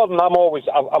know, Gordon, I'm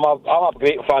a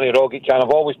great fan of Rogic, and I've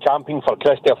always championed for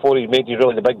Christie before he made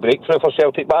really the big breakthrough for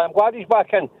Celtic. But I'm glad he's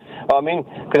back in. I mean,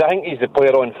 because I think he's the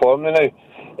player on form now.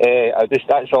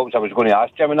 That's all I was going to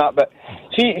ask Jim and that. But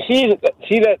see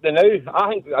that the now.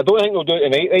 I don't think they'll do it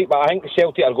tonight, right? But I think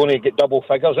Celtic are going to get double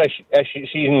figures this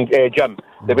season, Jim.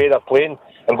 The way they're playing,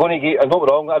 they're going to get. I'm not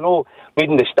wrong. I know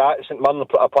reading the stats, St Mirren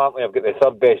apparently have got the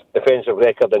 3rd best defensive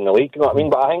record in the league. You know what I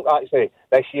mean? But I think actually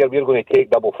this year we're going to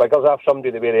take double figures off somebody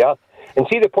the way they are. And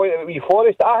see the point about wee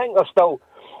Forest. I think they're still.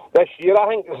 This year, I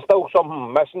think there's still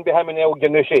something missing behind him and El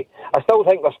Ganoushi. I still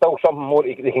think there's still something more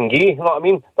they can give, you know what I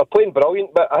mean? They're playing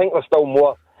brilliant, but I think there's still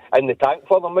more in the tank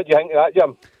for them. What do you think of that,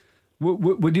 Jim?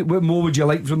 What more would you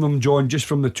like from them, John, just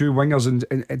from the 2 wingers and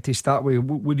to start with?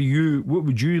 What would you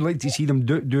like to see them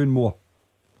doing more?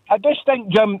 I just think,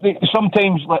 Jim,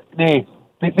 sometimes they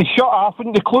shut off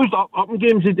and they closed up in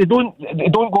games. They don't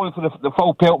go for the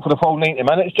full pelt for the full 90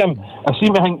 minutes, Jim. I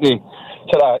seem to think they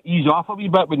sort of ease off a wee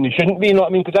bit when they shouldn't be, you know what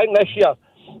I mean? Because I think this year,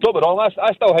 don't be wrong, I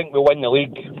still think we'll win the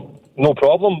league, no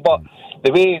problem, but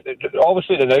the way,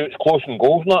 obviously now it's close in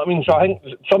goals, you know what I mean? So I think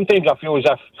sometimes I feel as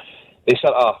if they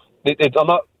sort of, they're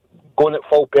not going at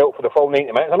full pelt for the full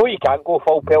 90 minutes. I know you can't go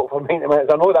full pelt for 90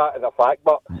 minutes, I know that is a fact,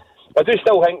 but I do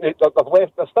still think they're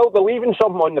still believing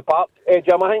something on the park,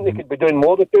 Jim. I think they could be doing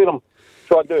more to them.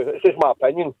 So I do. It's just my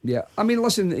opinion. Yeah, I mean,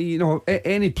 listen, you know,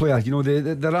 any player, you know,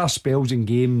 there are spells in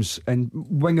games, and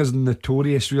wingers are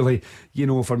notorious, really, you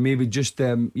know, for maybe just,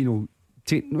 you know,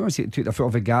 take the foot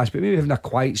off the gas, but maybe having a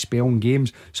quiet spell in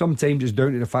games. Sometimes it's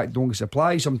down to the fact they don't get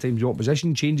supply. Sometimes the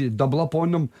opposition changes, double up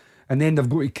on them, and then they've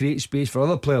got to create space for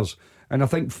other players. And I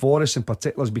think Forrest in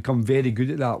particular has become very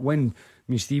good at that. When, I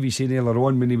mean, Stevie said earlier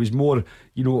on, when he was more,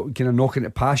 you know, kind of knocking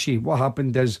it past you, what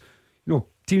happened is, you know,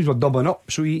 teams were doubling up,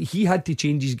 so he had to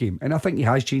change his game, and I think he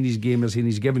has changed his game, as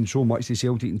he's given so much to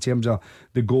Celtic in terms of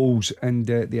the goals and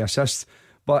the assists.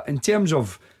 But in terms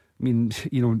of, I mean,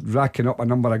 you know, racking up a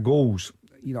number of goals,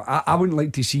 you know, I wouldn't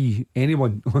like to see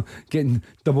anyone getting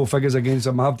double figures against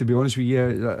them. I have to be honest with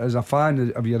you, as a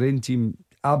fan of your own team,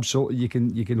 absolutely you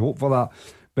can hope for that.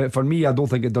 But for me, I don't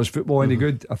think it does football any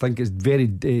good. I think it's very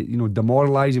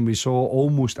demoralising. We saw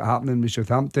almost happening with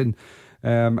Southampton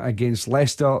against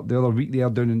Leicester the other week there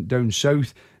down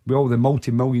south. With all the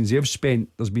multi-millions they've spent,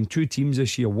 there's been 2 teams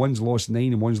this year, one's lost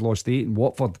 9 and one's lost 8 in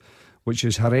Watford, which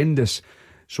is horrendous.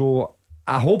 So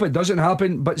I hope it doesn't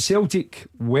happen, but Celtic,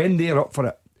 when they're up for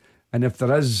it, and if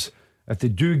they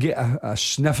do get a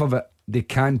sniff of it, they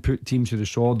can put teams to the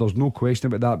sword. There's no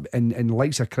question about that. And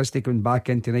likes of Christie coming back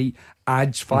in tonight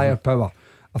adds firepower.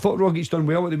 I thought Rogic done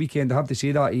well at the weekend. I have to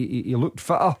say that he looked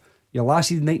fitter. He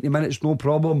lasted 90 minutes, no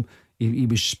problem. He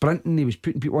was sprinting, he was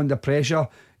putting people under pressure.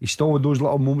 He still had those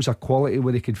little moments of quality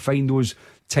where he could find those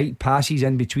tight passes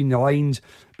in between the lines.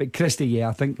 But Christie, yeah,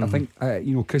 I think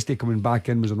Christie coming back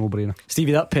in was a no-brainer.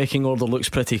 Stevie, that pecking order looks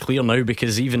pretty clear now,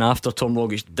 because even after Tom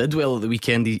Rogic did well at the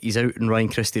weekend, he's out and Ryan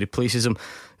Christie replaces him.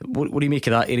 What do you make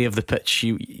of that area of the pitch?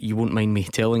 You won't mind me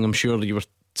telling, I'm sure you were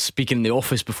speaking in the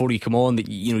office before you come on, that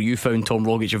you found Tom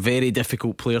Rogic a very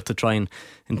difficult player to try and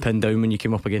pin down when you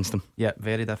came up against him. Yeah,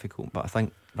 very difficult, but I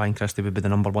think Ryan Christie would be the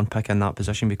number 1 pick in that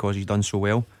position because he's done so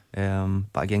well.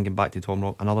 But again, getting back to Tom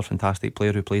Rogic, another fantastic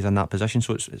player who plays in that position,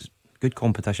 so it's good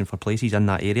competition for places in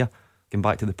that area. Getting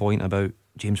back to the point about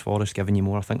James Forrest giving you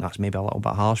more, I think that's maybe a little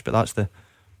bit harsh, but that's the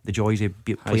joys of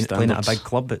playing at a big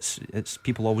club. It's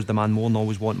people always demand more and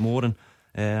always want more, and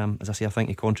as I say, I think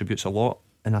he contributes a lot.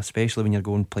 And especially when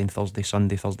you're playing Thursday,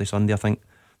 Sunday. I think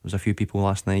there was a few people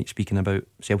last night speaking about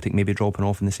Celtic maybe dropping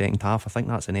off in the second half. I think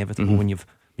that's inevitable when you've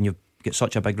get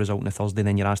such a big result on the Thursday,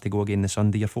 then you're asked to go again the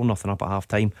Sunday. You're 4-0 up at half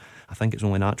time. I think it's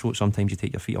only natural. Sometimes you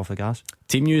take your feet off the gas.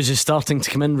 Team news is starting to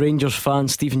come in. Rangers fan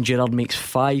Stephen Gerrard makes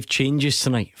 5 changes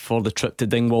tonight for the trip to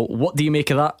Dingwall. What do you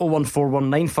make of that?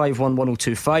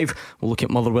 01419511025. We'll look at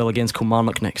Motherwell against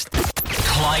Kilmarnock next.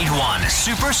 Clyde One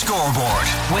Super Scoreboard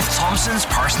with Thompson's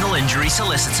personal injury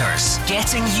solicitors.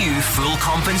 Getting you full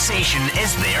compensation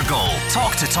is their goal.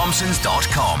 Talk to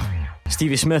Thompsons.com.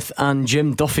 Stevie Smith and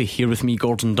Jim Duffy here with me,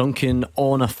 Gordon Duncan,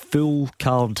 on a full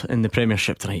card in the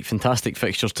Premiership tonight. Fantastic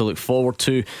fixtures to look forward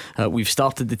to. We've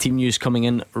started the team news coming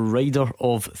in. Rider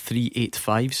of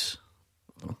 385s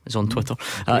is on Twitter.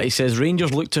 He says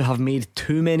Rangers look to have made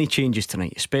too many changes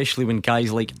tonight, especially when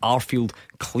guys like Arfield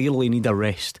clearly need a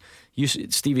rest.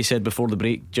 Stevie said before the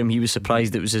break, Jim, he was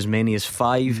surprised it was as many as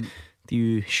 5. Do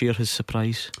you share his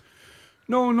surprise?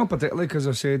 No, not particularly, because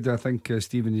I said I think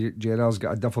Stephen Gerrard's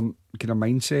got a different kind of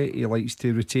mindset. He likes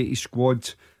to rotate his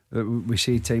squad we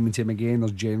say time and time again,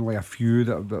 there's generally a few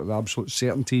that are absolute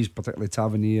certainties, particularly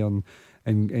Tavernier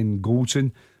and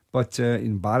Goldson. But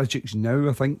in Barachic's now,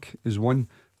 I think, is one.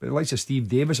 But the likes of Steve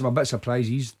Davis, I'm a bit surprised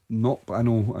he's not. I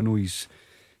know he's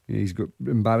got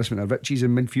embarrassment of riches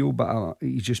in midfield, but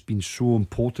he's just been so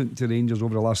important to Rangers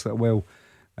over the last little while.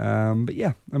 But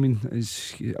yeah, I mean,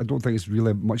 I don't think it's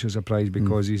really much of a surprise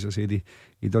because, as I said,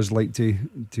 he does like to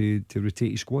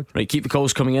rotate his squad. Right, keep the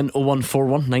calls coming in.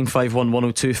 0141 951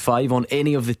 1025 on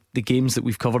any of the games that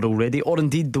we've covered already, or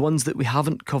indeed the ones that we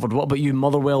haven't covered. What about you,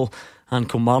 Motherwell and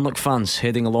Kilmarnock fans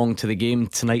heading along to the game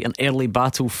tonight? An early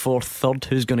battle for third.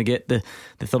 Who's going to get the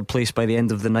third place by the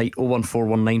end of the night?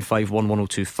 0141 951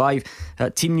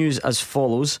 1025. Team news as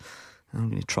follows. I'm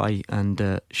going to try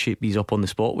and shape these up on the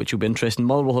spot, which will be interesting.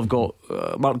 Motherwell have got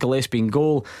Mark Gillespie in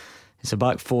goal. It's a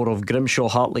back four of Grimshaw,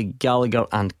 Hartley, Gallagher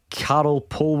and Carroll,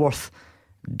 Polworth,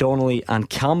 Donnelly and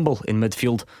Campbell in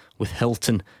midfield, with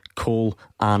Hilton, Cole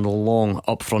and Long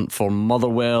up front for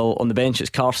Motherwell. On the bench it's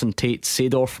Carson, Tate,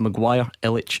 Seedorf, Maguire,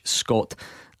 Illich, Scott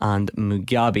and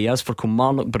Mugabe. As for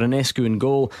Kilmarnock, Brunescu in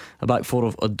goal, a back four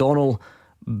of O'Donnell,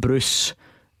 Bruce,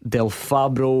 Del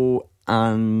Fabro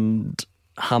and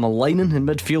Hamalainen in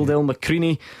midfield. El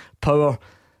McCreaney, Power,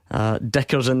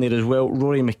 Dickers in there as well,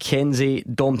 Rory McKenzie.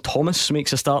 Dom Thomas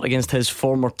makes a start against his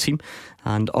former team,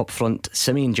 and up front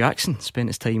Simeon Jackson spent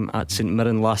his time at St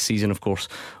Mirren last season, of course.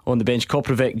 On the bench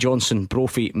Koprivic, Johnson,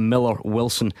 Brophy, Miller,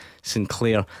 Wilson,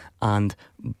 Sinclair and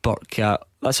Burke.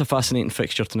 That's a fascinating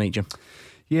fixture tonight, Jim.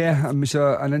 Yeah, it's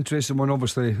an interesting one.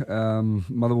 Obviously,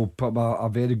 Motherwell put up a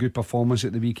very good performance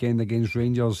at the weekend against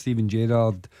Rangers. Stephen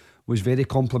Gerrard was very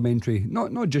complimentary,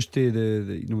 not just to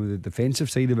the defensive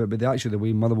side of it, but actually the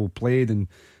way Motherwell played and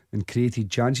created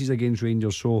chances against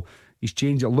Rangers. So he's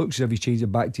changed. It looks as if he's changed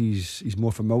it back to his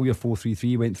more familiar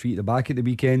 4-3-3. Went 3 at the back at the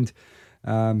weekend,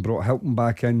 brought Hilton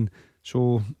back in.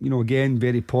 So again,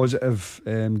 very positive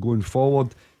going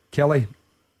forward. Kelly,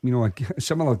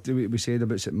 similar to what we said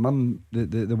about St Mirren,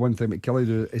 the one thing that Kelly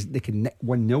do is they can nick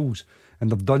 1-0s,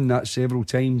 and they've done that several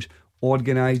times.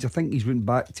 Organised. I think he's went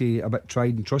back to a bit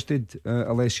tried and trusted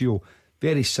Alessio.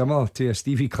 Very similar to a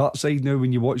Stevie Clark side now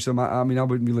when you watch them. I mean, I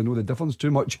wouldn't really know the difference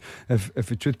too much if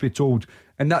the truth be told.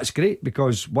 And that's great,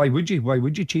 because why would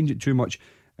you change it too much?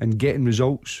 And getting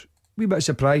results. Wee bit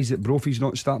surprised that Brophy's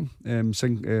not starting.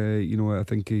 I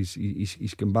think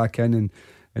he's come back in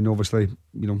and obviously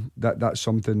that's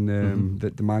something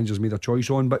that the manager's made a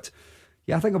choice on. But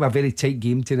yeah, I think it'll be a very tight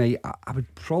game tonight. I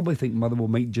would probably think Motherwell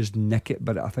might just nick it,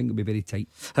 but I think it'll be very tight.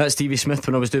 That's Stevie Smith.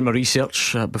 When I was doing my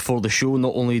research before the show,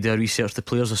 not only do I research the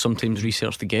players, I sometimes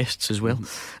research the guests as well.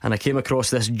 And I came across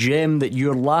this gem that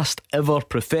your last ever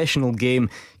professional game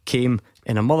came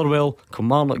in a Motherwell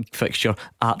Kilmarnock fixture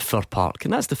at Fir Park.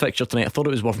 And that's the fixture tonight. I thought it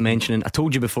was worth mentioning. I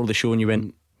told you before the show and you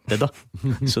went, did I?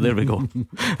 So there we go.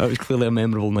 That was clearly a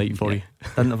memorable night for you.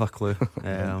 Didn't have a clue.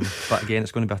 But again,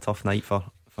 it's going to be a tough night for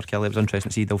Kelly. It was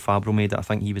interesting to see Del Fabro made it. I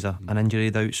think he was an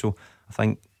injury doubt, so I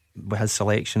think with his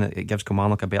selection it gives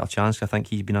Kilmarnock a better chance. I think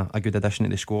he's been a good addition to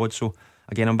the squad. So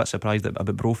again, I'm a bit surprised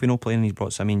about Brophy not playing. He's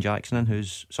brought Simeon Jackson in,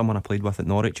 who's someone I played with at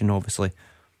Norwich, and obviously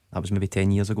that was maybe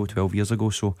 10 years ago, 12 years ago.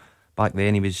 So back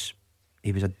then he was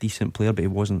a decent player, but he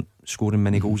wasn't scoring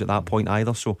many goals at that point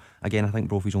either. So again, I think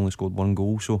Brophy's only scored 1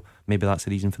 goal, so maybe that's the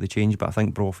reason for the change. But I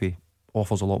think Brophy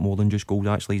offers a lot more than just goals.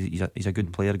 Actually, he's a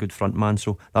good player, a good front man.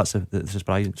 So that's the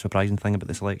surprising thing about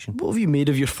the selection. What have you made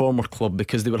of your former club?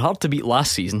 Because they were hard to beat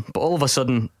last season, but all of a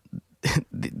sudden,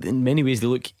 in many ways, they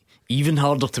look even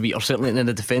harder to beat, or certainly in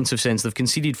a defensive sense. They've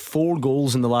conceded 4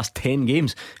 goals in the last 10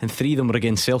 games, and 3 of them were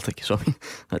against Celtic. So I mean,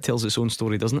 that tells its own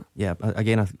story, doesn't it? Yeah,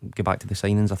 again, I go back to the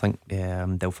signings. I think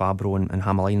Del Fabro and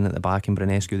Hamalainen at the back, and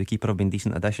Brunescu, the keeper, have been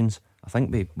decent additions. I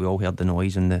think we all heard the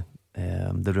noise and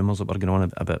the rumours that were going on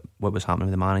about what was happening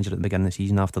with the manager at the beginning of the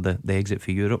season after the exit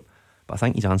for Europe. But I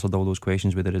think he's answered all those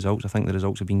questions with the results. I think the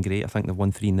results have been great. I think they've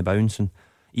won 3 in the bounce, and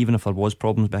even if there was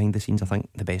problems behind the scenes, I think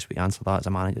the best way to answer that as a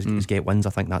manager is get wins.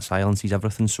 I think that silences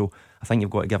everything. So I think you've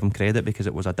got to give him credit, because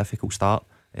it was a difficult start,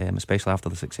 especially after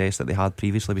the success that they had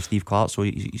previously with Steve Clark. So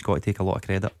he's got to take a lot of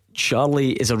credit.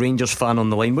 Charlie is a Rangers fan on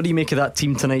the line. What do you make of that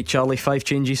team tonight, Charlie? 5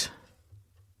 changes?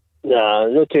 Nah,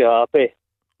 not too happy.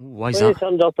 Why is when that? I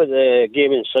turned up at the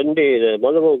game on Sunday, the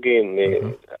Motherwell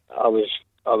game, I was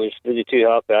really too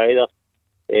happy either.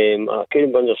 I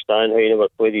couldn't understand how he never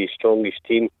played his strongest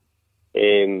team.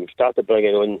 Started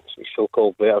bringing on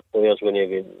so-called better players when he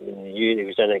knew he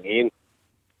was in a game.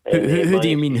 Who do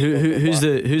you mean? Who's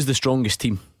the strongest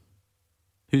team?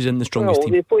 Who's in the strongest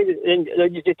team? They played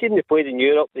the team they played in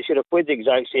Europe. They should have played the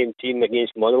exact same team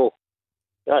against Motherwell.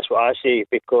 That's what I say,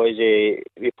 because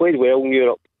they played well in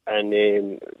Europe and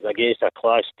against a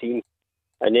class team.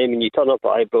 And then when you turn up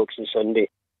at Ibrox on Sunday,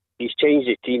 he's changed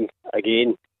the team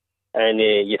again. And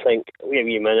you think, wait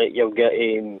a minute, you've got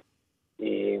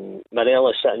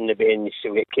Marella sitting on the bench,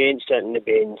 you've got Kent sitting on the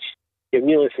bench, you've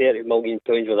nearly £30 million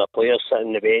worth of players sitting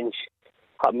on the bench.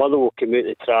 Motherwell come out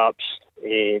the traps.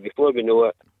 Before we know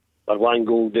it, they're 1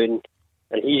 goal down,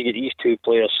 and he's got these 2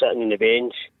 players sitting on the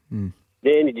bench.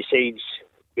 Then he decides,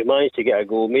 we managed to get a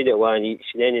goal, made it 1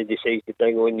 each, and then he decides to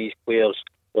bring on these players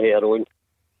later on.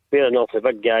 Fair enough, the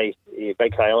big guy,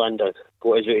 Big Highlander,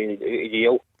 got us out of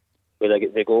jail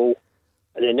with the goal.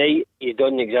 And the night he's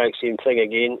done the exact same thing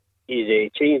again.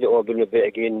 He's changed it up a bit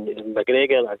again.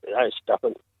 McGregor, that's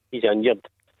different. He's injured.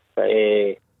 But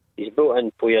he's brought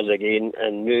in players again,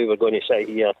 and now we're going to sit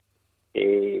here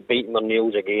biting our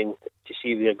nails again to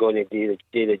see if they're going to do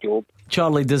the job.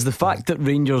 Charlie, does the fact that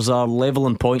Rangers are level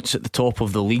in points at the top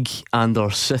of the league and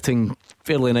are sitting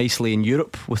fairly nicely in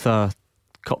Europe with a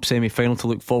cup semi-final to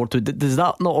look forward to, does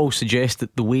that not all suggest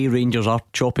that the way Rangers are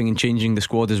chopping and changing the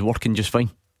squad is working just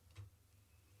fine?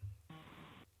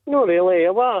 Not really.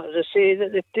 Well, as I say,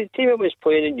 the team that was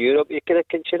playing in Europe, you should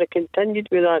have continued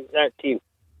with that team.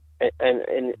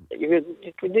 And you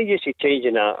used to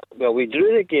changing that. Well, we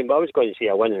drew the game, but I was going to say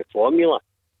a winning formula.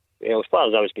 As far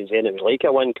as I was concerned, it was like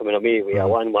a win coming away with a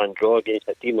 1-1 draw against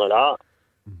a team like that.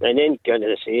 And then, kind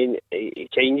of saying, he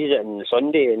changes it on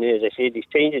Sunday, and as I said, he's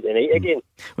changed it tonight again.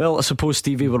 Well, I suppose,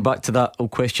 Stevie, we're back to that old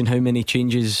question: how many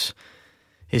changes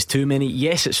is too many?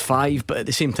 Yes, it's 5, but at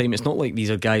the same time, it's not like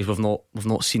these are guys we've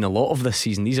not seen a lot of this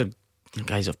season. These are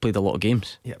guys that have played a lot of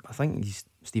games. Yeah, I think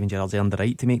Steven Gerrard's earned the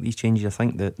right to make these changes. I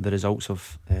think that the results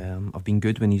have been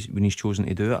good when he's chosen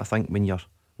to do it. I think when you're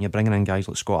bringing in guys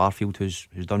like Scott Arfield, who's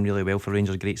done really well for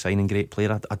Rangers, great signing, great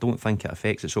player, I don't think it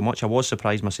affects it so much. I was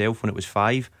surprised myself when it was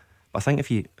 5, but I think if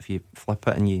you flip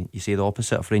it and you say the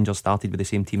opposite, if Rangers started with the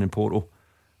same team in Porto,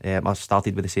 I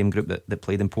started with the same group that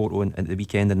played in Porto at the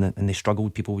weekend, and they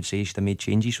struggled, people would say you should have made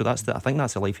changes. So I think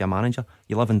that's the life of a manager.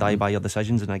 You live and die by your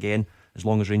decisions, and again, as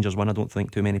long as Rangers win, I don't think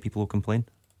too many people will complain.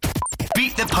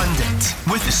 Beat the Pundit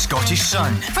with the Scottish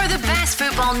Sun. For the best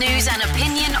football news and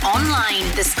opinion online,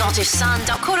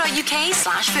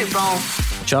 thescottishsun.co.uk/football.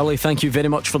 Charlie, thank you very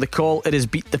much for the call. It is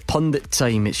Beat the Pundit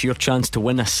time. It's your chance to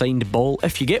win a signed ball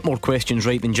if you get more questions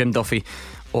right than Jim Duffy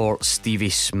or Stevie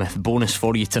Smith. Bonus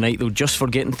for you tonight though, just for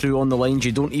getting through on the lines.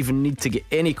 You don't even need to get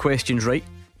any questions right.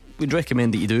 We'd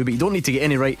recommend that you do, but you don't need to get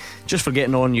any right. Just for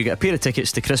getting on, you get a pair of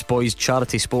tickets to Chris Boy's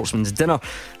charity sportsman's dinner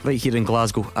right here in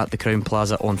Glasgow at the Crown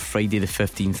Plaza on Friday the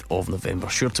 15th of November.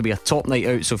 Sure to be a top night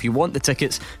out, so if you want the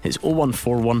tickets, it's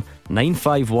 0141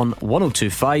 951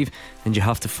 1025, and you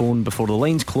have to phone before the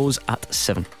lines close at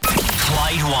 7.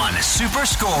 Clyde One Super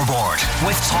Scoreboard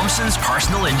with Thompson's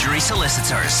personal injury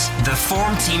solicitors, the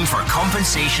form team for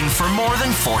compensation for more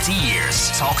than 40 years.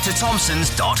 Talk to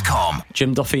Thompsons.com.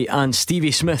 Jim Duffy and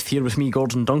Stevie Smith here with me,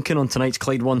 Gordon Duncan, on tonight's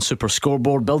Clyde One Super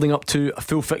Scoreboard, building up to a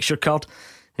full fixture card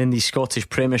in the Scottish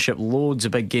Premiership. Loads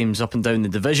of big games up and down the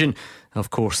division. Of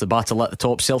course, the battle at the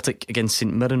top: Celtic against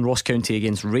St Mirren, Ross County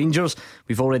against Rangers.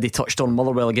 We've already touched on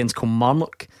Motherwell against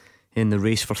Kilmarnock in the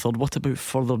race for third. What about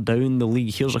further down the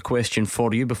league? Here's a question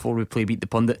for you before we play Beat the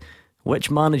Pundit. Which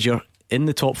manager in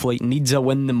the top flight needs a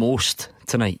win the most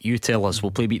tonight? You tell us.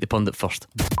 We'll play Beat the Pundit first.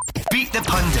 Beat the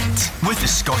Pundit with the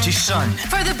Scottish Sun.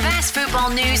 For the best football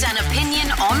news and opinion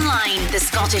online,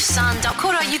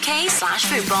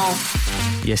 thescottishsun.co.uk/football.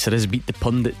 Yes, it is Beat the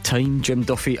Pundit time. Jim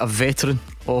Duffy, a veteran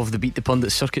of the Beat the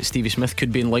Pundit circuit. Stevie Smith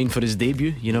could be in line for his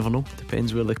debut. You never know.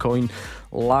 Depends where the coin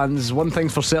lands. One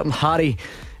thing's for certain: Harry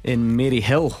in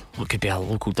Maryhill. Well, it could be a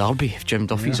local derby if Jim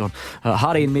Duffy's on.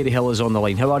 Harry in Maryhill is on the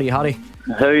line. How are you, Harry?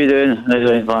 How are you doing? How's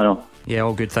it going? Yeah,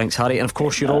 all good, thanks, Harry. And of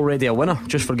course, you're already a winner.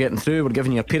 Just for getting through, we're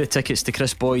giving you a pair of tickets to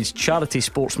Chris Boyd's charity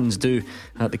Sportsman's Do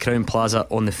at the Crown Plaza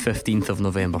on the 15th of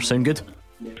November. Sound good?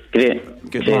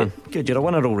 Great. Good, man. Good, you're a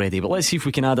winner already. But let's see if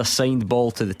we can add a signed ball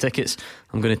to the tickets.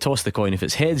 I'm going to toss the coin. If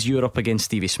it's heads, you're up against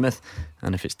Stevie Smith,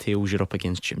 and if it's tails, you're up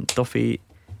against Jim Duffy.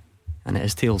 And it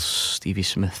is tails. Stevie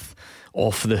Smith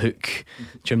off the hook.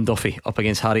 Jim Duffy up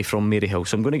against Harry from Maryhill.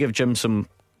 So I'm going to give Jim some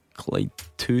Clyde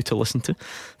 2 to listen to.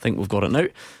 I think we've got it now,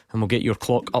 and we'll get your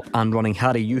clock up and running.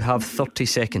 Harry, you have 30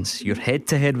 seconds. You're head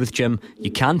to head with Jim.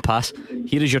 You can pass.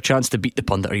 Here is your chance to beat the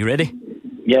pundit. Are you ready?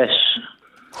 Yes.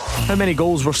 How many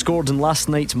goals were scored in last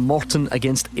night's Morton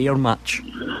against Ayr match?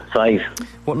 5.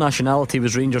 What nationality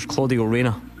was Rangers' Claudio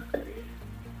Reyna?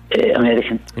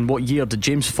 American. In what year did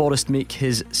James Forrest make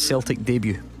his Celtic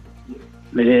debut?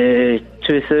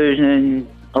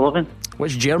 2011.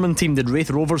 Which German team did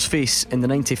Wraith Rovers face in the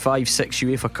 95-6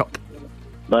 UEFA Cup?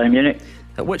 Bayern Munich.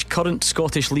 At which current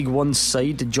Scottish League One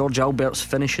side did George Alberts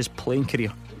finish his playing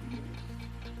career?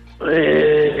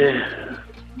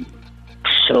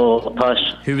 So, pass.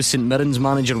 Who was St Mirren's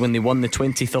manager when they won the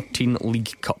 2013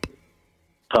 League Cup?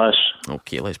 Pass.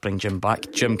 Okay, let's bring Jim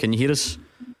back. Jim, can you hear us?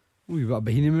 Oh, you've got a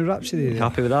Bohemian Rhapsody there.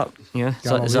 Happy with that? Yeah.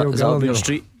 Is that Galileo. up your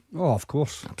street? Oh, of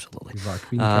course. Absolutely.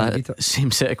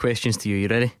 Same set of questions to you. You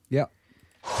ready? Yeah.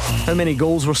 How many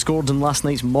goals were scored in last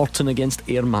night's Morton against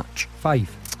Ayr match? 5.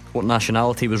 What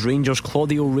nationality was Rangers'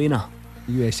 Claudio Reyna?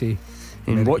 USA.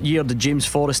 In what year did James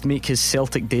Forrest make his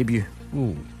Celtic debut?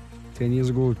 10 years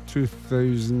ago,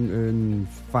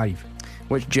 2005.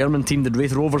 Which German team did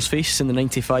Wraith Rovers face in the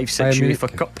 95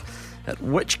 UEFA Cup? At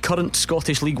which current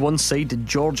Scottish League One side did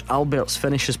George Alberts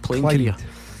finish his playing Clyde. career?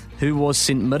 Who was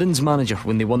St Mirren's manager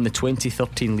when they won the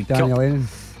 2013 League Daniel Cup? Lennon.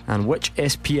 And which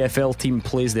SPFL team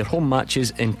plays their home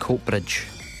matches in Coatbridge?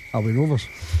 Albion Rovers.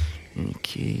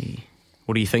 Okay.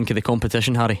 What do you think of the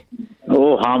competition, Harry?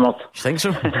 Oh, hammered. You think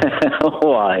so?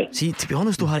 Oh, aye. See, to be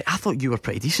honest though, Harry, I thought you were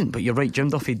pretty decent, but you're right, Jim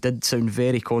Duffy did sound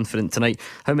very confident tonight.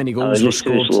 How many goals were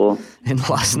scored in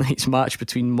last night's match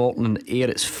between Morton and Ayr?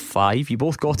 It's 5. You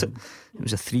both got it. It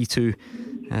was a 3-2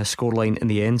 scoreline in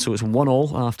the end, so it's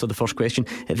 1-1 after the first question.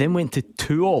 It then went to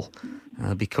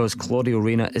 2-2 because Claudio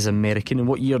Reyna is American. In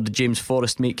what year did James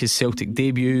Forrest make his Celtic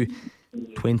debut?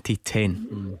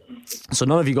 2010. So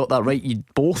none of you got that right. You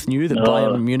both knew that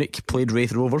Bayern Munich played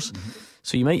Wraith Rovers.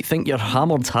 So you might think you're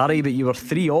hammered, Harry, but you were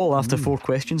 3-3 after 4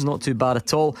 questions. Not too bad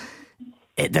at all.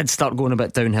 It did start going a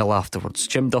bit downhill afterwards.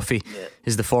 Jim Duffy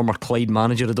is the former Clyde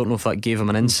manager. I don't know if that gave him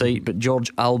an insight, but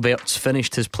George Alberts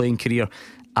finished his playing career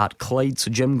at Clyde. So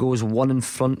Jim goes 1 in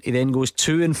front. He then goes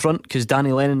 2 in front because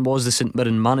Danny Lennon was the St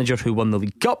Mirren manager who won the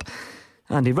League Cup.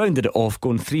 And he rounded it off,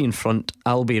 going 3 in front.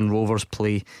 Albion Rovers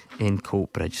play in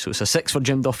Coatbridge. So it's a 6 for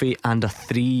Jim Duffy and a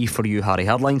 3 for you, Harry.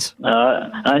 Hardlines?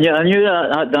 I knew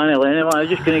that Danny Lennon one. I was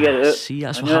just going to get it out. See,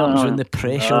 that's what happens when the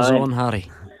pressure's on, Harry.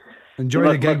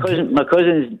 Enjoy the gig. My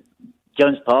cousin's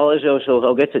John's pal as well, so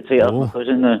I'll get it to you. My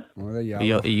cousin now. Are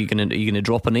you gonna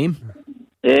drop a name?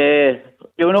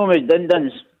 You know me,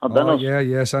 Dindins or Dinners.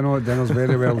 Yes, I know Dinners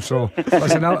very well. So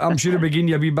listen, I'm sure it'll be giving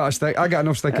you a wee bit of stick. I got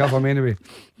enough stick up him anyway.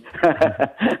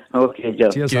 Okay,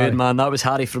 Jeff. Cheers, good Harry. man. That was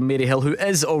Harry from Maryhill, who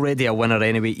is already a winner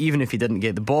anyway. Even if he didn't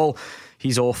get the ball,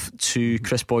 he's off to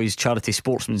Chris Boyd's charity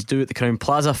Sportsman's Do at the Crowne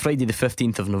Plaza Friday the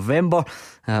 15th of November.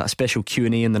 A special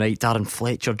Q&A in the night. Darren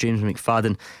Fletcher, James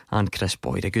McFadden and Chris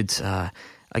Boyd.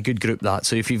 A good group that.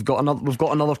 So if we've got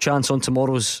another chance on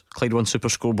tomorrow's Clyde One Super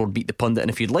Scoreboard Beat the Pundit,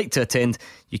 and if you'd like to attend,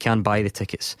 you can buy the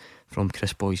tickets from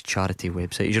Chris Boyd's charity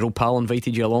website. Is your old pal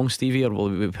invited you along, Stevie, or will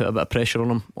we put a bit of pressure on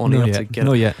him on air to get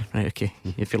Not yet. Right, okay.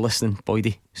 If you're listening,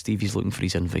 Boydie, Stevie's looking for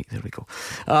his invite. There we go.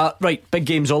 Right, big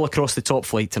games all across the top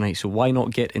flight tonight, so why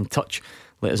not get in touch?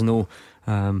 Let us know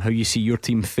how you see your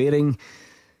team faring.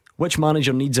 Which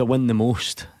manager needs a win the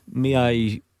most?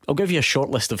 I'll give you a short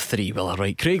list of 3, will I?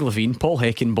 Right, Craig Levein, Paul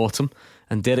Heckingbottom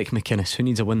and Derek McInnes. Who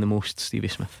needs a win the most, Stevie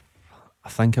Smith? I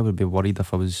think I would be worried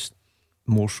if I was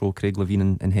more so Craig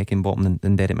Levein and Heckingbottom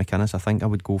than Derek McInnes. I think I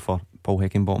would go for Paul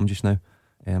Heckingbottom just now.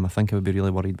 I think I would be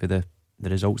really worried with the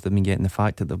results they've been getting, the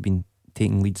fact that they've been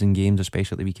taking leads in games,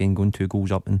 especially at the weekend, going 2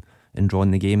 goals up and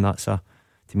drawing the game. That's to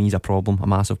me is a problem, a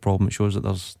massive problem. It shows that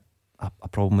there's a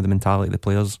problem with the mentality of the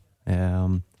players.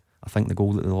 I think the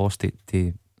goal that they lost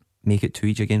to make it 2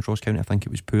 each against Ross County, I think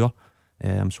it was poor.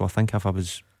 So I think if I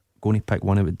was going to pick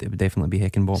one, it would definitely be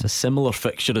Heckingbottom. It's a similar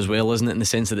fixture as well, isn't it, in the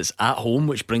sense that it's at home,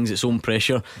 which brings its own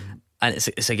pressure, and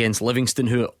it's against Livingston,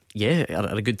 who are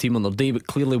a good team on their day, but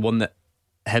clearly one that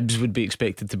Hibs would be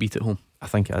expected to beat at home. I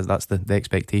think it is. That's the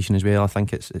expectation as well. I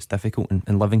think it's difficult,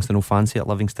 and Livingston will fancy it.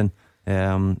 Livingston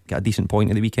got a decent point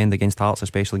at the weekend against Hearts,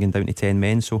 especially getting down to 10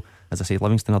 men. So as I say,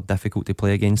 Livingston are difficult to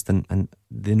play against, and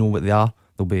they know what they are.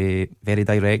 They'll be very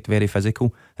direct, very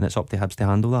physical, and it's up to Hibs to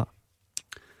handle that.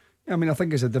 I mean, I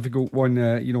think it's a difficult one.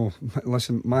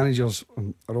 Listen, managers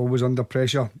are always under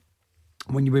pressure.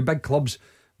 When you're with big clubs,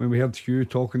 when we heard Hugh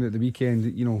talking at the weekend,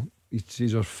 he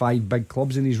says there's 5 big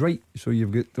clubs, and he's right. So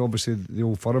you've got obviously the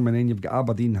Old Firm, and then you've got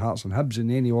Aberdeen, Hearts and Hibs in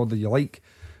any order you like,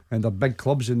 and they're big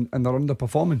clubs and they're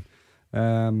underperforming.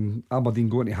 Aberdeen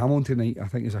going to Hamilton tonight, I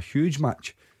think is a huge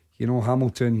match.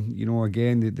 Hamilton,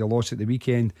 again they lost at the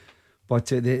weekend,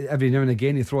 but every now and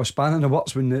again they throw a spanner in the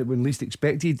works when least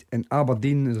expected. And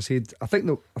Aberdeen, as I said, I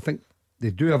think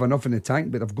they do have enough in the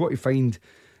tank, but they've got to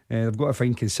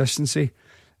find consistency.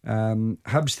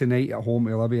 Hibs tonight at home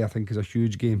to Libby, I think is a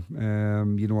huge game.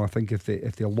 I think if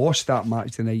they lost that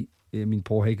match tonight,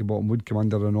 Paul Heckingbottom would come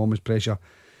under enormous pressure.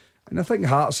 And I think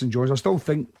Hearts and George, I still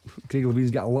think Craig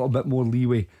Levein's got a little bit more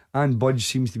leeway, and Budge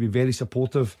seems to be very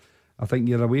supportive. I think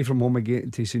you're away from home again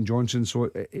to St Johnstone,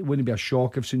 so it wouldn't be a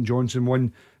shock if St Johnstone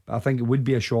won, but I think it would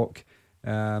be a shock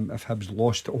if Hibs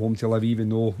lost at home to Livy, even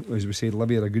though, as we said,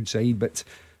 Livy are a good side, but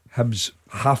Hibs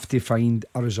have to find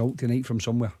a result tonight from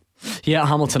somewhere. Yeah,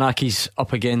 Hamilton Accies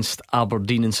up against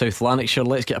Aberdeen in South Lanarkshire.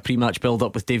 Let's get a pre-match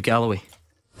build-up with Dave Galloway.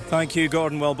 Thank you,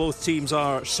 Gordon. Well, both teams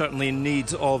are certainly in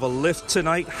need of a lift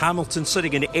tonight. Hamilton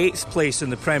sitting in 8th place in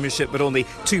the Premiership, but only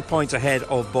 2 points ahead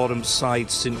of bottom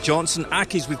side St Johnstone.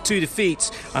 Accies with 2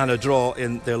 defeats and a draw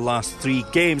in their last 3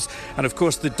 games. And of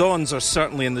course the Dons are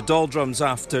certainly in the doldrums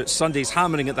after Sunday's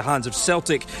hammering at the hands of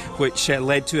Celtic, which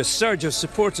led to a surge of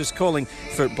supporters calling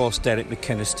for boss Derek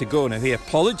McInnes to go. Now, he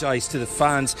apologised to the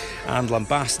fans and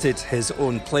lambasted his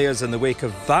own players in the wake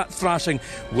of that thrashing.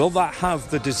 Will that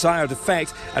have the desired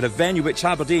effect at a venue which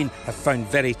Aberdeen have found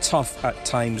very tough at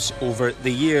times over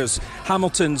the years?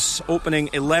 Hamilton's opening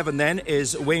 11 then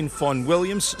is Wayne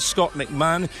Vaughan-Williams, Scott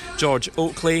McMahon, George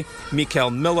Oakley, Mikael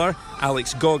Miller,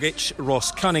 Alex Gogic,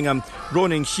 Ross Cunningham,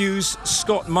 Ronan Hughes,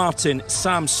 Scott Martin,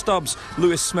 Sam Stubbs,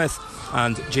 Lewis Smith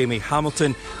and Jamie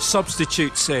Hamilton.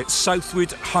 Substitutes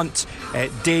Southwood, Hunt,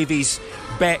 Davies,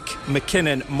 Beck,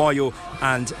 McKinnon, Moyo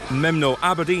and Mimno.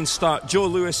 Aberdeen start Joe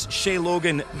Lewis, Shea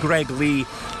Logan, Greg Lee,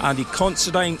 Andy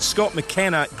Considine, Scott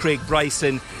McKenna, Craig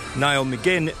Bryson, Niall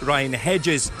McGinn, Ryan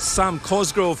Hedges, Sam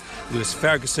Cosgrove, Lewis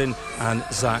Ferguson and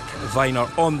Zach Viner.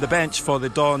 On the bench for the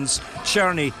Dons,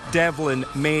 Cherney, Devlin,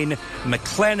 Main,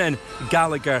 McLennan,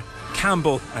 Gallagher,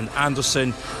 Campbell and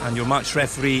Anderson. And your match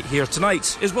referee here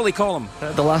tonight is Willie Collum.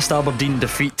 The last Aberdeen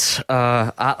defeat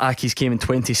at Accies came in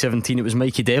 2017. It was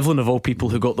Mikey Devlin of all people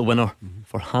who got the winner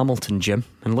for Hamilton, Jim.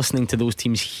 And listening to those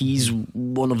teams, he's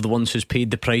one of the ones who's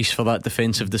paid the price for that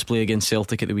defensive display against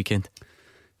Celtic at the weekend.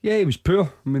 Yeah, he was poor.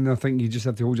 I mean, I think you just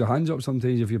have to hold your hands up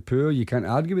sometimes. If you're poor, you can't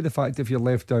argue with the fact if you're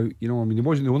left out. You know, I mean, he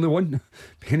wasn't the only one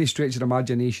by any stretch of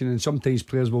imagination, and sometimes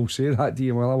players will say that to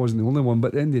you, well, I wasn't the only one. But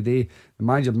at the end of the day, the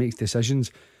manager makes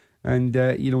decisions, and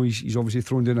you know, he's obviously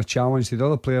thrown down a challenge to the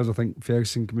other players. I think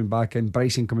Ferguson coming back in,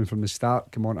 Bryson coming from the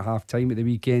start, come on at half time at the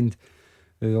weekend.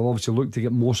 They'll obviously look to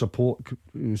get more support.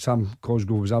 Sam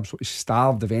Cosgrove was absolutely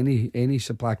starved of any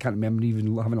supply. I can't remember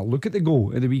even having a look at the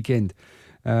goal at the weekend.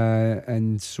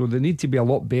 And so they need to be a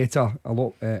lot better,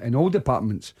 in all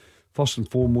departments. First and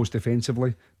foremost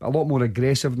defensively, but a lot more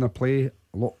aggressive in their play,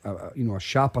 a lot, a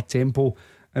sharper tempo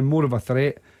and more of a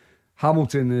threat.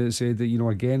 Hamilton said that,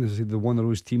 again, as I said, they're one of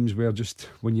those teams where just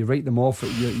when you write them off,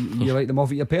 you write them off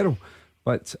at your peril.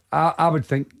 But I would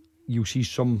think you'll see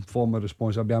some form of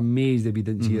response. I'd be amazed if we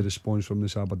didn't see a response from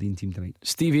this Aberdeen team tonight.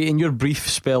 Stevie, in your brief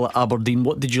spell at Aberdeen,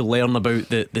 what did you learn about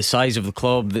the size of the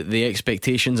club, the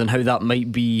expectations, and how that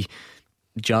might be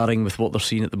jarring with what they're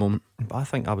seeing at the moment? But I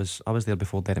think I was there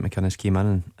before Derek McInnes came in,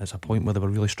 and it's a point where they were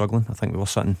really struggling. I think we were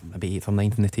sitting maybe 8th or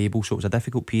 9th in the table, so it was a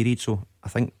difficult period. So I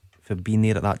think for being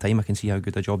there at that time, I can see how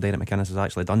good a job Derek McInnes has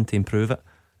actually done to improve it.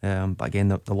 But again,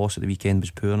 the loss at the weekend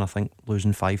was poor, and I think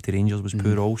losing 5 to Rangers was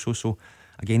poor also. So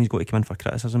again, he's got to come in for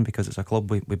criticism because it's a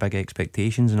club with big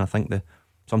expectations, and I think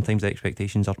sometimes the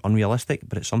expectations are unrealistic,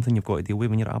 but it's something you've got to deal with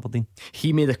when you're at Aberdeen.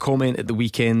 He made a comment at the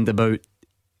weekend about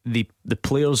the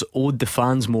players owed the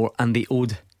fans more and they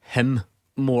owed him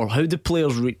more. How do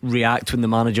players react when the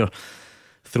manager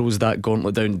throws that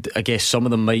gauntlet down? I guess some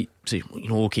of them might say,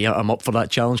 okay, I'm up for that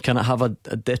challenge. Can it have a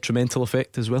detrimental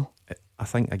effect as well? I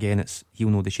think again, he'll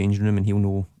know the changing room, and he'll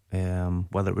know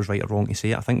whether it was right or wrong to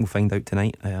say it. I think we'll find out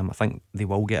tonight. I think they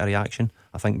will get a reaction.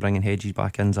 I think bringing Hedges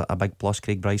back in is a big plus.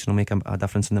 Craig Bryson will make a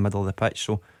difference in the middle of the pitch.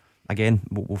 So again,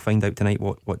 we'll find out tonight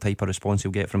what type of response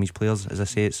he'll get from his players. As I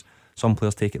say, it's some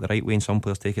players take it the right way and some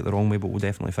players take it the wrong way, but we'll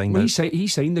definitely find out. He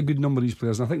signed a good number of these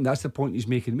players, and I think that's the point he's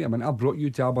making. I mean, I brought you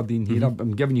to Aberdeen here.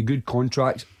 I'm giving you good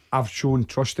contracts. I've shown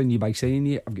trust in you by signing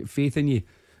you. I've got faith in you,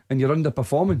 and you're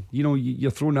underperforming.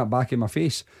 You're throwing that back in my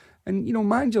face. And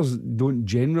managers don't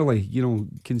generally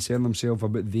concern themselves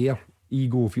about their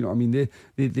ego, if you know what I mean.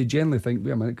 They generally think,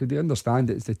 wait a minute, could they understand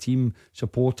it's the team,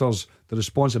 supporters, the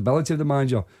responsibility of the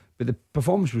manager? But the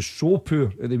performance was so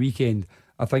poor at the weekend,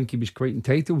 I think he was quite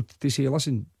entitled to say,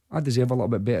 listen, I deserve a little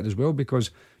bit better as well,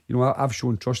 because I've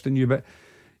shown trust in you. But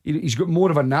he's got more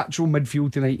of a natural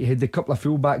midfield tonight. He had a couple of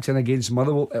fullbacks in against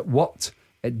Motherwell. It worked.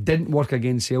 It didn't work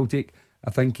against Celtic. I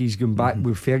think he's gone back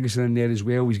with Ferguson in there as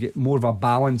well. He's got more of a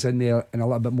balance in there and a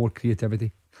little bit more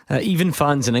creativity. Even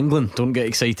fans in England don't get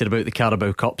excited about the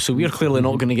Carabao Cup, so we're clearly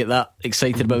not going to get that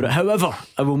excited about it. However,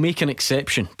 I will make an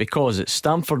exception, because it's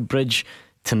Stamford Bridge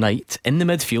tonight. In the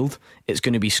midfield, it's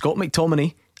going to be Scott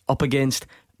McTominay up against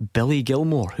Billy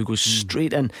Gilmore, who goes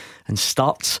straight in and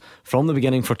starts from the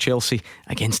beginning for Chelsea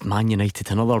against Man United.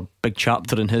 Another big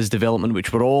chapter in his development,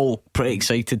 which we're all pretty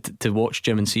excited to watch,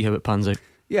 Jim, and see how it pans out.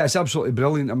 Yeah, it's absolutely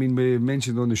brilliant. I mean, we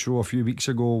mentioned on the show a few weeks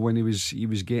ago when he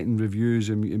was getting reviews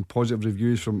and positive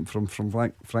reviews from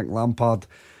Frank Lampard.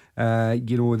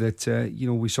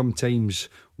 We sometimes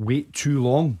wait too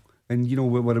long, and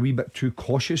we're a wee bit too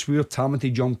cautious. We're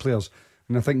talented young players,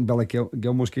 and I think Billy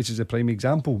Gilmore's case is a prime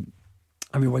example.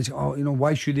 I mean,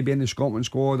 why should he be in the Scotland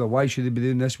squad, or why should he be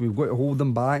doing this? We've got to hold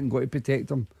them back and got to protect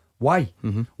them. Why?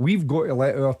 We've got to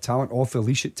let our talent off the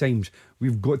leash at times.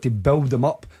 We've got to build them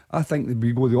up. I think that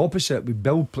we go the opposite.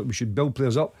 We should build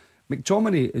players up.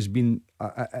 McTominay has been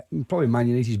probably Man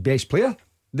United's best player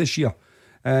this year,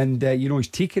 and he's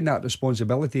taken that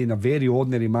responsibility in a very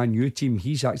ordinary Man U team.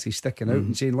 He's actually sticking out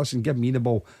and saying, "Listen, give me the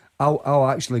ball.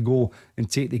 I'll actually go and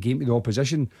take the game to the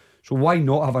opposition." So why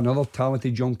not have another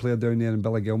talented young player down there in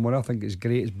Billy Gilmore? I think it's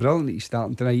great. It's brilliant that he's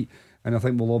starting tonight, and I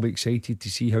think we'll all be excited to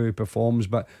see how he performs.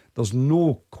 But there's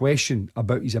no question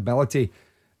about his ability.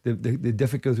 The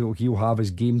difficulty he'll have is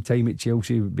game time at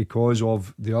Chelsea because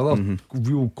of the other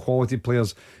real quality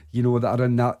players, that are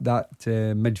in that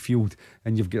midfield.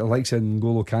 And you've got the likes of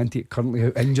N'Golo Kante currently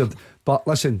out injured. But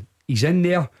listen, he's in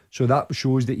there, so that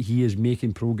shows that he is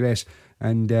making progress.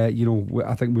 And I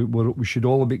think we should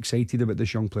all be excited about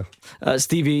this young player.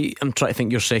 Stevie, I'm trying to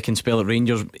think, your second spell at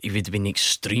Rangers, he would have been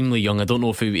extremely young. I don't know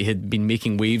if he had been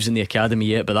making waves in the academy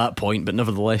yet by that point, but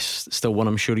nevertheless, still one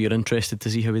I'm sure you're interested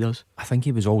to see how he does. I think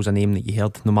he was always a name that you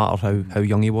heard, no matter how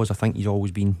young he was. I think he's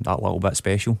always been that little bit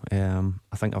special.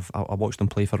 I think I watched him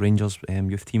play for Rangers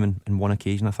youth team in one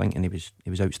occasion, I think, and he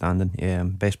was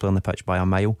outstanding. Best player on the pitch by a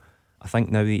mile. I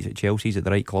think now that he's at Chelsea, he's at the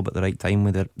right club at the right time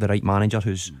with the right manager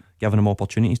who's given him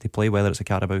opportunities to play, whether it's a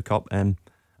Carabao Cup. And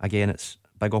again, it's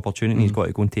a big opportunity. He's got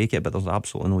to go and take it, but there's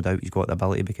absolutely no doubt he's got the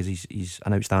ability because he's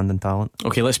an outstanding talent.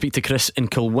 Okay, let's speak to Chris in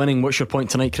Kilwinning. What's your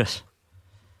point tonight, Chris?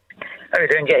 How are you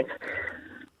doing, gents?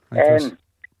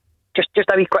 Just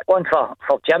a wee quick one for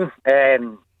Jim.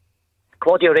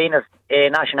 Claudio Reyna's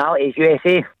nationality is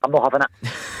USA. I'm not having it.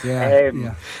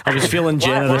 Yeah. I was feeling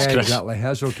generous, Chris. Exactly,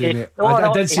 that's okay, mate.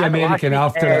 I did say American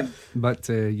after it, but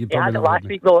you probably had it last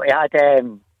week though. He had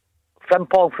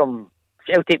Frimpong from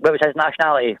Celtic. What was his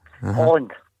nationality?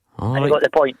 Holland. And he got the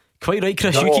point. Quite right,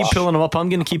 Chris. You keep pulling him up. I'm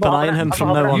going to keep an eye on him from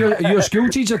now on. You're a school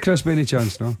teacher, Chris, by any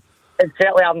chance? No,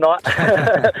 certainly I'm not.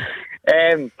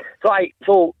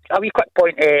 So a wee quick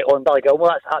point on Billy Gilmore.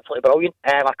 That's absolutely brilliant.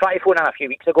 I tried to phone in a few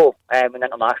weeks ago when the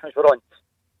internationals were on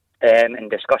and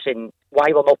discussing why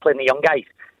we're not playing the young guys.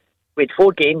 We had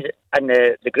 4 games in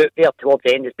the group there towards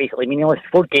the end. It's basically meaningless.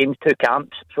 4 games, 2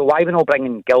 camps. So why are we not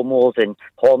bringing Gilmores and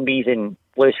Hornbys and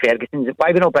Lewis Fergusons? Why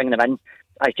are we not bringing them in?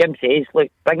 As Jim says, look,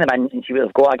 bring them in and see what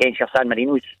they've got against your San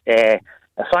Marinos. If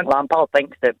Frank Lampard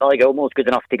thinks that Billy Gilmore's good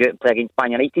enough to go out and play against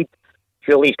Man United,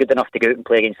 surely he's good enough to go out and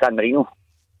play against San Marino.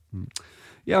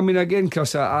 Yeah, I mean, again,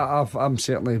 Chris, I'm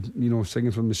certainly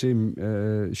singing from the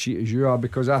same sheet as you are,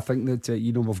 because I think that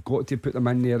we've got to put them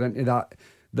in there into that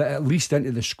at least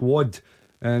into the squad,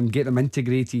 get them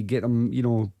integrated, get them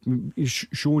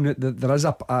shown that there is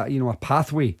a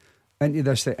pathway into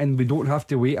this, and we don't have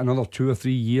to wait another 2 or 3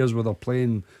 years where they're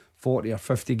playing 40 or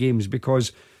 50 games,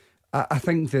 because I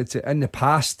think that in the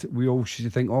past we all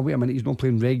should think, oh wait a minute, he's not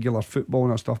playing regular football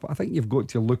and that stuff. But I think you've got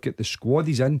to look at the squad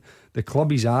he's in, the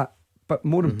club he's at, but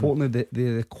more importantly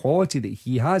the quality that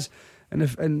he has. And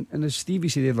as Stevie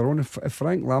said earlier on, if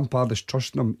Frank Lampard is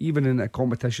trusting him even in a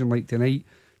competition like tonight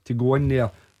to go in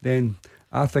there, then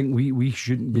I think we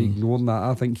shouldn't be ignoring that.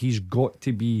 I think he's got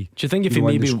to be. Do you think if he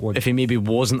maybe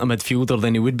wasn't a midfielder,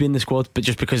 then he would be in the squad? But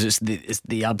just because it's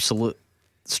the absolute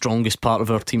strongest part of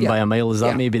our team by a mile, is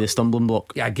that maybe the stumbling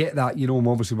block? Yeah, I get that.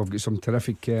 Obviously we've got some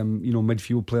terrific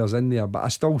midfield players in there, but I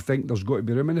still think there's got to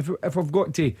be room. And if I've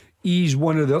got to ease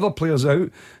one of the other players out,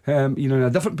 in a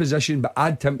different position, but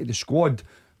add him to the squad,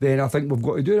 then I think we've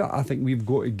got to do that. I think we've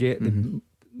got to get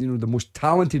the most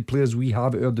talented players we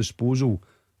have at our disposal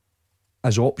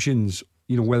as options,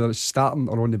 whether it's starting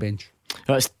or on the bench.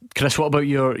 Chris, what about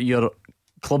your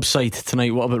club side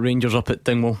tonight? What about Rangers up at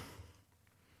Dingwall?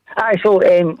 So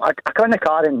I got in the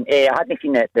car and I hadn't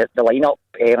seen the lineup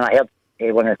when I heard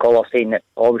one of the callers saying that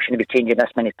we shouldn't be changing this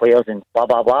many players and blah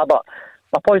blah blah. But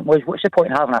my point was, what's the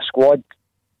point of having a squad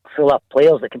full of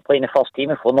players that can play in the first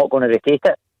team if we're not going to rotate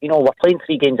it? We're playing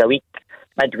 3 games a week,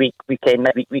 midweek, weekend,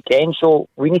 weekend. So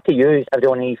we need to use every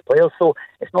one of these players. So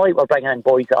it's not like we're bringing in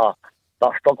boys that are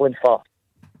struggling for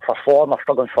form or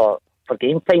struggling for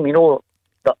game time.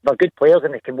 They're good players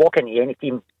and they can walk into any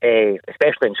team,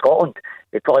 especially in Scotland.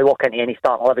 They probably walk into any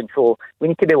starting 11, so we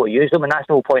need to be able to use them, and that's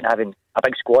the whole point of having a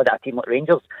big squad at a team like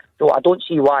Rangers. So I don't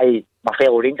see why my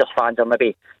fellow Rangers fans are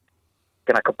maybe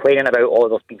kind of complaining about,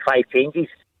 there's been 5 changes.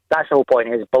 That's the whole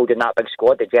point, is building that big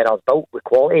squad that Gerrard's built with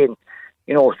quality, and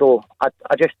You know, so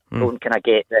I just don't kind of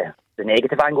get the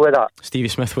negative angle of that. Stevie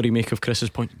Smith, what do you make of Chris's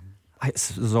point?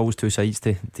 There's always two sides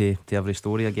to every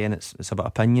story. Again, it's about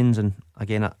opinions, and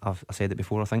again, I said it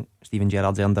before, I think Steven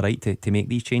Gerrard's earned the right to make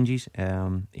these changes.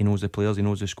 He knows the players, he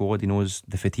knows the squad, he knows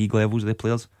the fatigue levels of the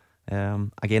players.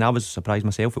 Again, I was surprised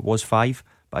myself, it was 5,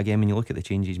 but again, when you look at the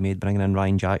changes made, bringing in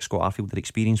Ryan Jack, Scott Arfield, they're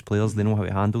experienced players, they know how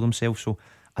to handle themselves, so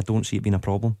I don't see it being a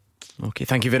problem. Okay,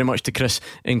 thank you very much to Chris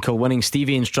in Kilwinning.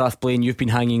 Stevie in Strathblane, you've been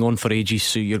hanging on for ages,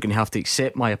 so you're going to have to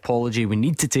accept my apology. We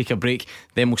need to take a break,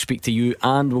 then we'll speak to you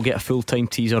and we'll get a full-time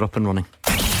teaser up and running.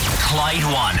 Clyde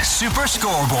One Super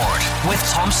Scoreboard with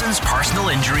Thompson's personal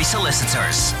injury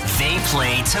solicitors. They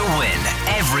play to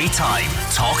win every time.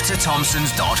 Talk to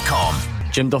Thompsons.com.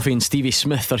 Jim Duffy and Stevie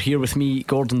Smith are here with me,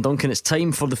 Gordon Duncan. It's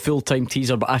time for the full-time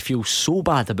teaser, but I feel so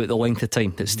bad about the length of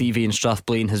time that Stevie in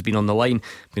Strathblane has been on the line.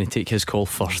 I'm going to take his call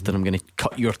first, and I'm going to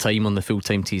cut your time on the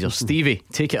full-time teaser. Stevie,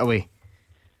 take it away.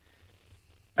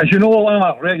 As you know, I'm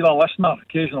a regular listener,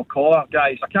 occasional caller,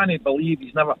 guys. I can't believe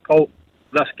he's never called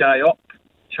this guy up.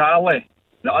 Charlie,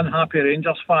 the unhappy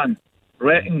Rangers fan,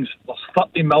 reckons there's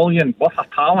 30 million worth of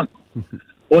talent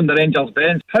on the Rangers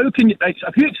bench. How can you,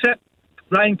 if you accept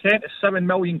Ryan Kent is £7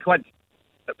 million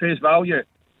at face value,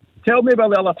 tell me where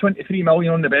the other 23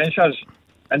 million on the bench is,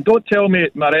 and don't tell me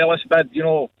Morelos bid,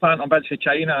 phantom bids to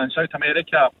China and South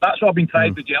America. That's all been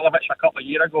tried with Jelic a couple of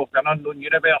years ago for an unknown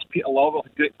universe. Peter Lawwell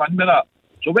had great fun with that.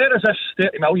 So where is this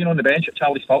 30 million on the bench that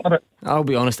Charlie's talking about? I'll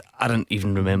be honest, I didn't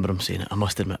even remember him saying it, I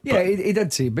must admit. Yeah, he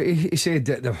did say, but he said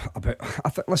that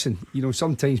about. Listen,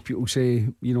 sometimes people say,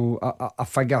 a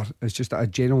figure is just a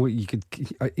general. He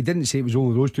didn't say it was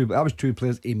only those two, but that was 2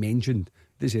 players he mentioned.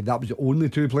 They said that was the only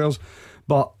 2 players.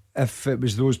 But if it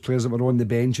was those players that were on the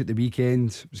bench at the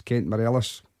weekend, it was Kent,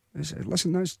 Morelos.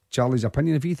 Listen, that's Charlie's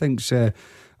opinion. If he thinks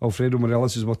Alfredo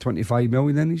Morelos is worth 25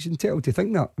 million, then he's entitled to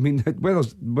think that. I mean,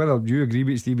 whether you agree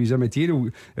with Stevie's immaterial.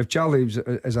 If Charlie,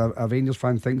 as a Rangers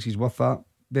fan, thinks he's worth that,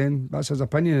 then that's his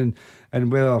opinion.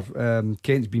 And whether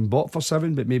Kent's been bought for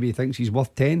 7, but maybe he thinks he's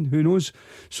worth 10, who knows?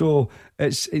 So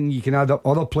and you can add up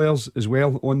other players as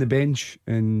well on the bench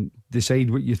and decide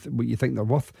what you think they're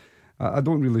worth. I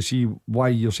don't really see why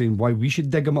you're saying why we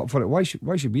should dig him up for it. Why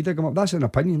should we dig him up? That's an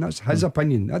opinion. That's his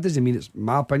opinion. That doesn't mean it's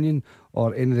my opinion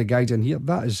or any of the guys in here.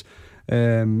 That is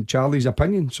Charlie's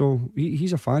opinion. So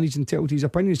he's a fan. He's entitled to his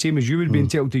opinion, same as you would be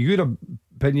entitled to your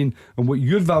opinion and what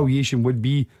your valuation would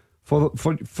be for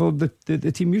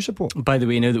the team you support. By the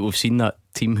way, now that we've seen that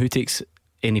team, who takes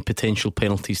any potential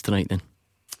penalties tonight then?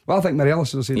 Well, I think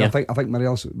Morelos, as I said, yeah. I think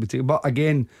Morelos would take. But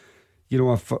again,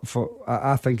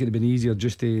 I think it'd have been easier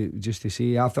just to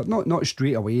say after, not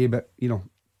straight away, but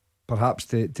perhaps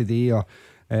today or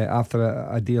after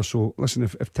a day or so. Listen,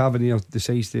 if Tavernier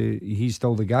decides he's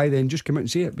still the guy, then just come out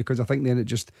and say it, because I think then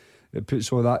it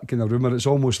puts all that kind of rumour. It's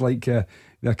almost like a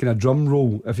kind of drum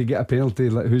roll. If you get a penalty,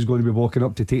 like who's going to be walking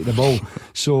up to take the ball?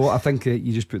 So I think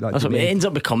you just put that. It ends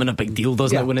up becoming a big deal,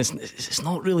 doesn't it? When it's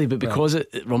not really, but because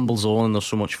it rumbles on and there's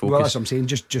so much focus. Well, that's what I'm saying.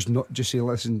 Just say,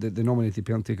 listen, the nominated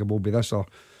penalty taker will be this, or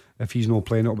if he's not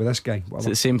playing, it'll be this guy. Whatever. Is it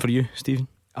the same for you, Stephen?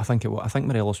 I think I think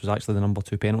Morelos was actually the number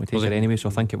 2 penalty taker anyway, so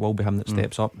I think it will be him that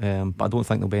steps up. But I don't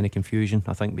think there'll be any confusion.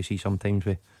 I think we see sometimes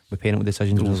with penalty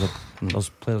decisions there's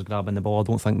players grabbing the ball. I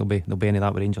don't think there'll be any of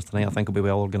that with Rangers tonight. I think it'll be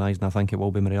well organised, and I think it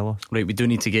will be Morelos. Right, we do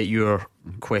need to get your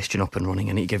question up and running.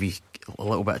 I need to give you a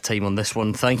little bit of time on this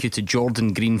one. Thank you to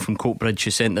Jordan Green from Coatbridge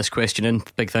who sent this question in.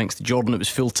 Big thanks to Jordan. It was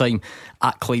fulltime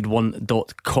at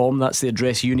Clyde1.com. That's the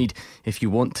address you need if you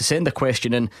want to send a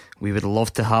question in. We would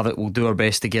love to have it. We'll do our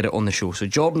best to get it on the show. So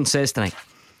Jordan says tonight,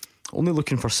 only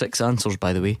looking for 6 answers,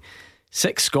 by the way.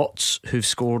 6 Scots who've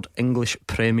scored English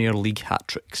Premier League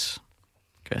hat-tricks.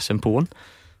 Okay, a simple one.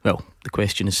 Well, the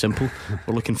question is simple.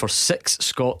 We're looking for 6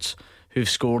 Scots who've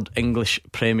scored English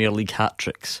Premier League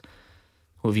hat-tricks.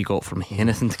 What have you got for me?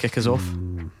 Anything to kick us off?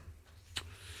 No,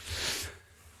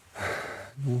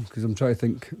 because I'm trying to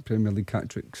think Premier League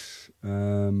hat-tricks.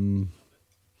 No,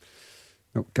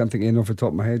 can't think of any off the top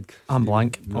of my head. I'm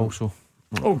blank also.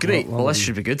 Oh great, well this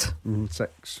should be good.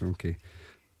 6, okay.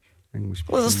 English.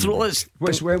 Well, let's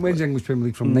when's English Premier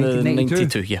League from?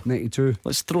 1992, yeah. 92.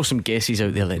 Let's throw some guesses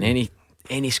out there then.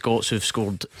 Any Scots who've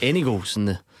scored any goals in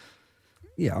the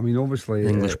Yeah, I mean, obviously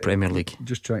English Premier League.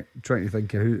 Just trying to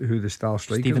think of who the star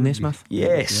striker. Stephen Naismith.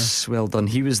 Yes, well done.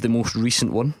 He was the most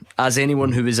recent one. As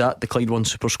anyone who was at the Clyde One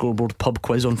Super Scoreboard pub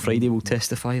quiz on Friday will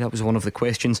testify, that was one of the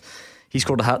questions. He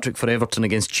scored a hat-trick for Everton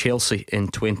against Chelsea in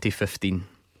 2015.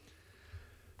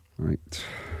 Right.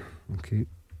 Okay.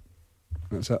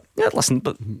 That's it. Yeah, listen,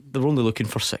 but they're only looking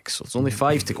for 6, so it's only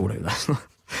 5 to go out.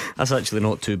 That's actually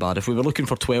not too bad. If we were looking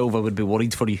for 12, I would be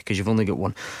worried for you because you've only got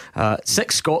 1.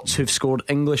 6 Scots who've scored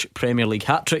English Premier League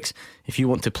hat-tricks. If you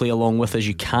want to play along with us,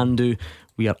 you can do.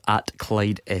 We are at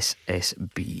Clyde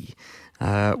SSB.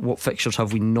 What fixtures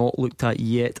have we not looked at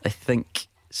yet? I think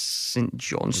St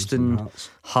Johnstone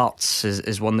Hearts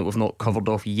is one that we've not covered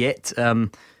off yet.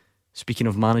 Speaking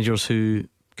of managers who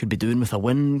could be doing with a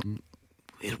win,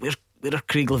 where are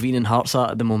Craig Levein and Hearts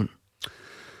at the moment?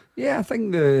 Yeah, I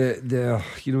think the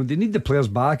they need the players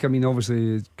back. I mean,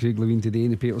 obviously Craig Levein today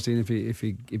in the paper saying if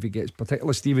he gets,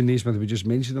 particularly Stephen Naismith, we just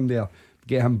mentioned him there,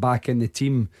 get him back in the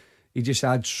team. He just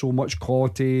adds so much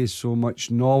quality, so much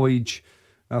knowledge.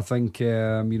 I think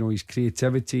his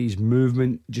creativity, his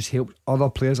movement just helps other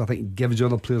players. I think it gives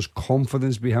other players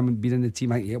confidence by him being in the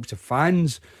team. I think it helps the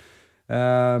fans.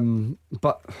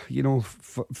 But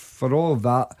for all of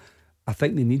that, I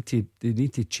think they need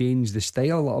to change the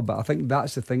style a little bit. I think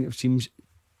that's the thing. It seems,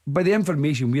 by the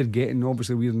information we're getting,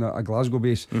 obviously we're in a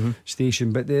Glasgow-based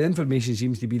station, but the information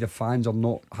seems to be the fans are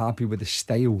not happy with the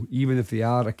style, even if they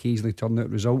are occasionally turning out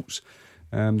results.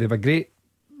 They have a great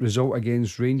result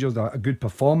against Rangers, a good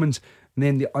performance, and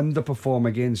then they underperform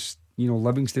against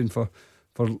Livingston for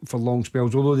long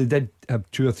spells. Although they did have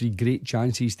 2 or 3 great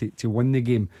chances to win the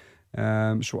game.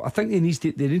 So I think they need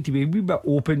to be a wee bit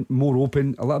more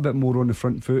open, a little bit more on the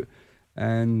front foot,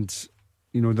 and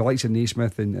the likes of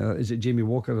Naismith and is it Jamie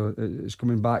Walker is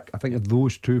coming back. I think if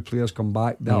those 2 players come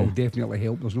back, that'll definitely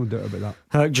help. There's no doubt about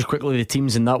that. Just quickly, the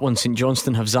teams in that one: St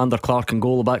Johnstone have Xander Clark and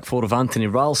goal, back 4 of Anthony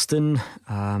Ralston,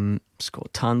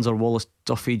 Scott Tanser, Wallace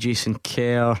Duffy, Jason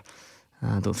Kerr.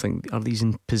 I don't think, are these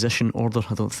in position order?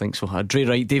 I don't think so. Dre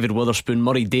Wright, David Witherspoon,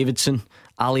 Murray Davidson,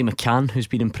 Ali McCann, who's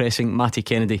been impressing, Matty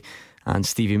Kennedy and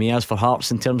Stevie May. As for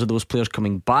Hearts, in terms of those players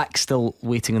coming back, still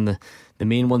waiting on the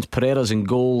main ones: Pereira's in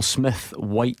goal, Smith,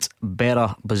 White,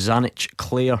 Berra, Bozanic,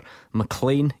 Clare,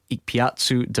 McLean,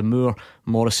 Ikpiatsu, Damour,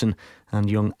 Morrison and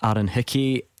young Aaron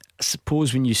Hickey. I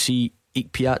suppose when you see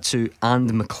Ikpiatsu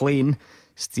and McLean,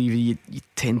 Stevie, you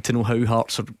tend to know how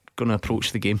Hearts are going to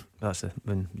approach the game. That's it.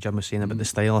 When Jim was saying about the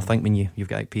style, I think when you've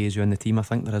got Ikpiatsu in the team, I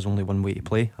think there is only one way to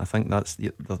play. I think they're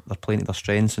playing to their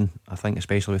strengths, and I think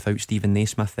especially without Stephen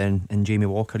Naismith and Jamie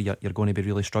Walker, you're going to be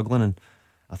really struggling. And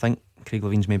I think Craig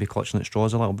Levein's maybe clutching at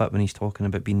straws a little bit when he's talking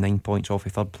about being 9 points off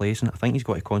of 3rd place, and I think he's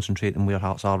got to concentrate on where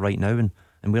Hearts are right now, and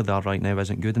where they are right now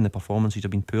isn't good, and the performances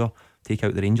have been poor. Take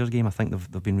out the Rangers game, I think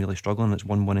they've been really struggling. It's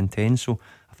 1-1 in 10, so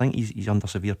I think he's under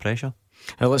severe pressure.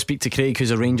 Let's speak to Craig,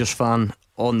 who's a Rangers fan,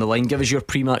 on the line. Give us your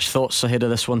pre-match thoughts ahead of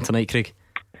this one tonight, Craig.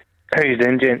 How you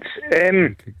doing, gents?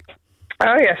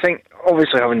 I think,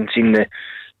 obviously, having seen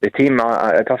the team,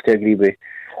 I'd have to agree with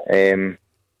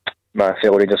my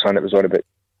fellow Rangers fan that was on about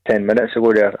 10 minutes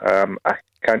ago there. I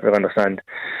can't really understand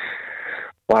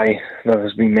why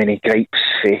there's been many gripes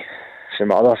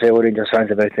from other fellow Rangers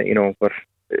fans about it. We're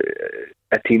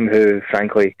a team who,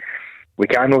 frankly, we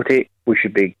can rotate. We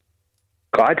should be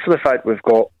glad for the fact we've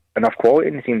got enough quality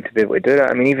in the team to be able to do that.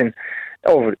 I mean, even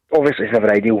obviously it's never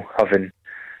ideal having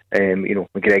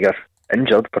McGregor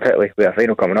injured, particularly with a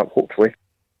final coming up. Hopefully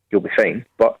he'll be fine,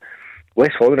 but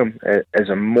Wes Foderingham is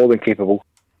a more than capable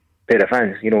pair of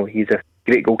hands. He's a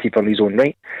great goalkeeper in his own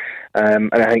right,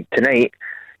 and I think tonight,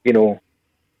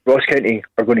 Ross County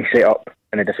are going to set up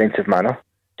in a defensive manner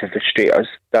to frustrate us.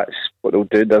 That's what they'll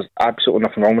do. There's absolutely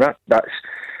nothing wrong with that. That's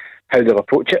how they'll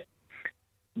approach it.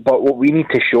 But what we need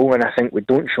to show, and I think we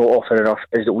don't show often enough,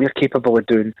 is that we're capable of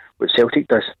doing what Celtic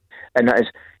does, and that is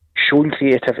showing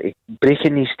creativity,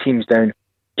 breaking these teams down,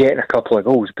 getting a couple of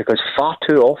goals, because far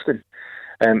too often,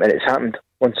 and it's happened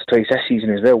once or twice this season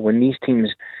as well, when these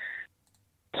teams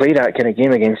play that kind of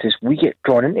game against us, we get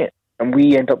drawn into it, and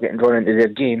we end up getting drawn into their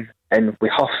game, and we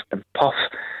huff and puff,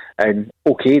 and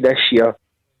okay, this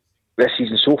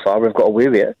season so far, we've got away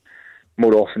with it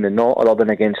more often than not, other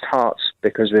than against Hearts,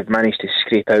 because we've managed to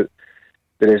scrape out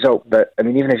the result. But I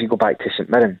mean, even if you go back to St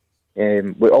Mirren,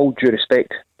 with all due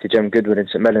respect to Jim Goodwin and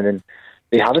St Mirren, and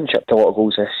they haven't chipped a lot of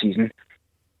goals this season,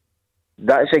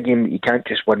 that's a game that you can't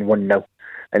just win 1-0.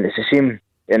 And it's the same,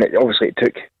 and obviously it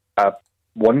took a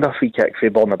wonder free kick for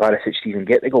Borna Barisic to even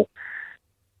get the goal.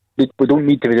 We don't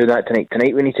need to be doing that tonight.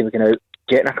 Tonight we need to be going out,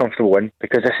 getting a comfortable win,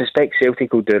 because I suspect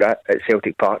Celtic will do that at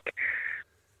Celtic Park.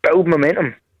 Build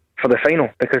momentum for the final,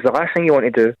 because the last thing you want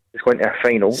to do is go into a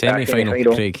final.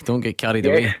 Semi-final, Craig, don't get carried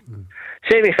away.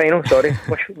 Semi-final, sorry.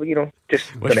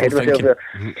 Just going ahead of myself there.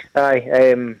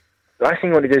 The last thing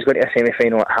you want to do is go into a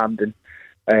semi-final at Hampden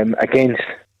against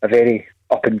a very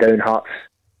up and down Hearts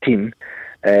team,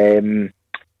 having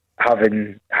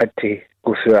had to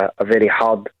go through a very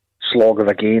hard slog of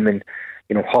a game, and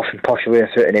huff and push away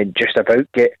through it and then just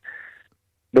about get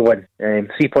the win. 3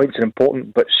 points are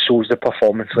important, but so's the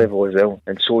performance level as well,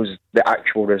 and so's the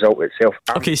actual result itself.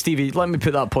 Okay, Stevie, let me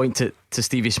put that point to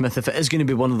Stevie Smith. If it is going to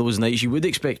be one of those nights, you would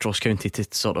expect Ross County to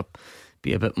sort of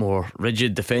be a bit more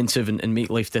rigid, defensive, and make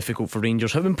life difficult for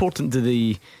Rangers. How important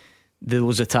do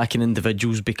those attacking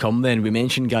individuals become then? We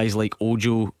mentioned guys like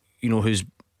Ojo, who's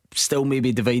still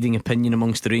maybe dividing opinion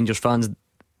amongst the Rangers fans.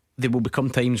 There will become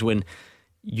times when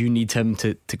you need him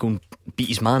to go and beat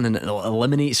his man and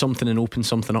eliminate something and open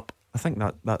something up. I think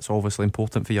that's obviously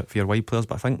important for your wide players,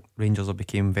 but I think Rangers have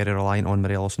become very reliant on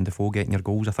Morelos and Defoe getting your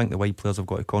goals. I think the wide players have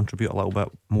got to contribute a little bit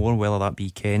more, whether that be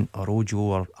Kent or Ojo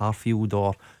or Arfield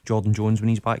or Jordan Jones when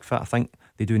he's back fit. I think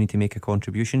they do need to make a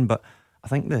contribution, but I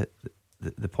think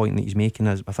the point that he's making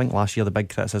is, I think last year the big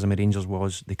criticism of Rangers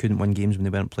was they couldn't win games when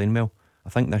they weren't playing well. I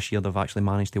think this year they've actually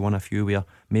managed to win a few where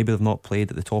maybe they've not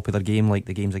played at the top of their game, like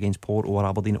the games against Porto or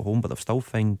Aberdeen at home, but they've still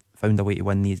found a way to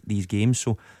win these games.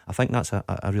 So I think that's a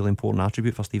really important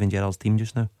attribute for Steven Gerrard's team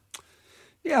just now.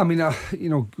 Yeah, I mean,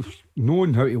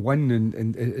 knowing how to win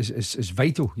and is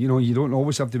vital. You don't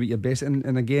always have to be your best,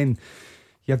 and again,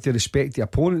 you have to respect the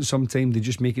opponent. Sometimes they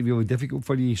just make it really difficult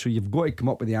for you, so you've got to come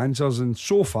up with the answers. And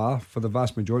so far, for the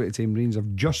vast majority of the time, Rangers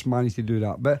have just managed to do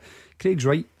that. But Craig's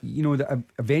right, that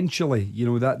eventually,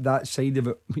 that side of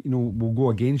it, will go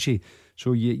against you.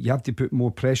 So you have to put more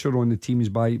pressure on the teams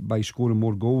by scoring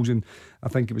more goals. And I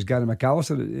think it was Gary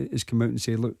McAllister that has come out and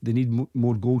said, look, they need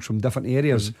more goals from different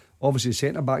areas. Obviously,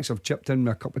 centre backs have chipped in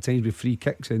a couple of times with free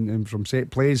kicks and from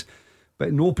set plays, but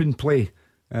in open play,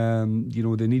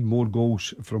 they need more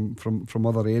goals from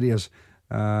other areas.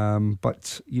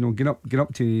 But getting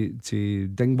up to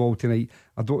Dingwall tonight,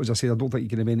 I don't think you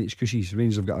can have any excuses.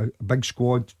 Rangers have got a big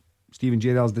squad. Steven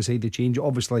Gerrard's decided to change it.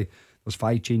 Obviously, there's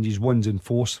 5 changes. One's in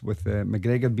force with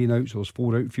McGregor being out, so there's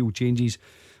 4 outfield changes.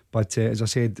 But as I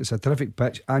said, it's a terrific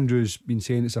pitch. Andrew's been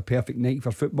saying it's a perfect night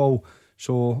for football,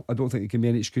 so I don't think there can be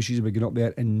any excuses about getting up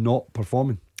there and not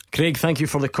performing. Craig, thank you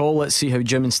for the call. Let's see how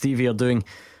Jim and Stevie are doing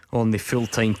on the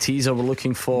full-time teaser. We're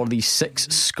looking for the 6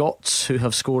 Scots who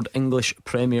have scored English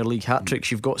Premier League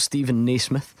hat-tricks. You've got Stephen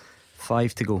Naismith,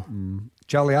 5 to go.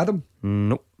 Charlie Adam?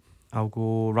 Nope. I'll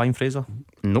go Ryan Fraser.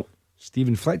 Nope.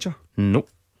 Stephen Fletcher? Nope.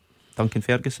 Duncan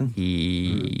Ferguson?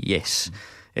 Yes.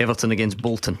 Everton against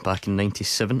Bolton back in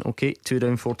 97. Okay, 2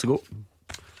 down, 4 to go.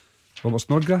 Robert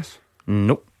Snodgrass?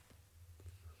 Nope.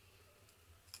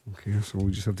 Okay, so we'll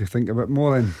just have to think a bit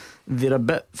more then. They're a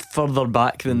bit further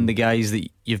back than the guys that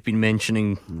you've been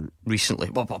mentioning recently.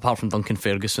 Well, apart from Duncan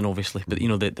Ferguson, obviously, but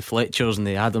the Fletchers and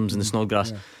the Adams and the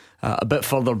Snodgrass, a bit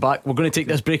further back. We're going to take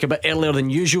this break a bit earlier than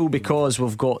usual because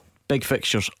we've got big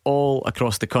fixtures all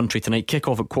across the country tonight. Kick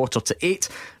off at 7:45.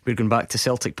 We're going back to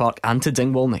Celtic Park and to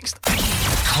Dingwall next.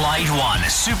 Clyde One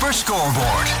Super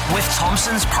Scoreboard with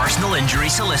Thompson's personal injury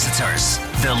solicitors,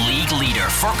 the league leader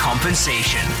for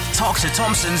compensation. Talk to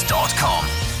Thompsons.com.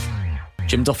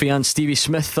 Jim Duffy and Stevie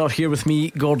Smith are here with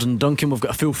me, Gordon Duncan. We've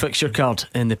got a full fixture card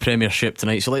in the Premiership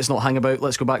tonight, so let's not hang about.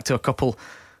 Let's go back to a couple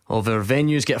of our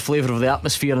venues, get a flavour of the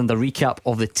atmosphere and a recap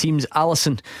of the teams.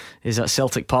 Alison is at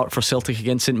Celtic Park for Celtic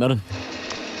against St Mirren.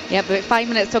 Yeah, about 5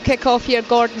 minutes till kick off here.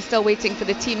 Gordon still waiting for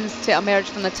the teams to emerge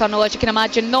from the tunnel. As you can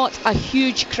imagine, not a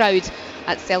huge crowd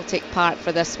at Celtic Park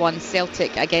for this one.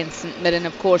 Celtic against St Mirren,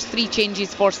 of course. 3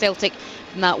 changes for Celtic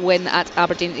from that win at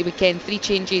Aberdeen at the weekend. 3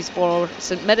 changes for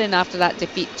St Mirren after that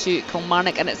defeat to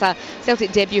Kilmarnock, and it's a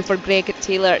Celtic debut for Greg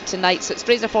Taylor tonight. So it's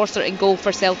Fraser Forster in goal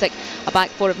for Celtic, a back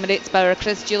 4 of Moritz Bauer,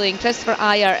 Chris Julian, Christopher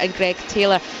Ayer and Greg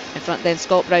Taylor. In front then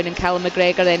Scott Brown and Callum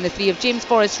McGregor. Then the 3 of James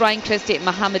Forrest, Ryan Christie and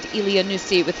Mohamed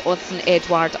Ilianusi, with Odsonne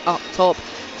Edouard up top.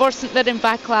 For St Mirren,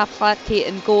 Vaclav Hladky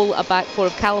in goal, a back 4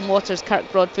 of Callum Waters, Kirk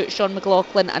Broadfoot, Sean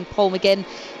McLaughlin and Paul McGinn.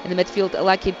 In the midfield,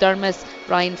 Ilaki Dermis,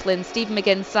 Ryan Flynn, Stephen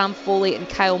McGinn, Sam Foley and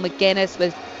Kyle McGuinness,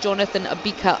 with Jonathan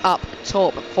Abika up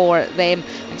top for them.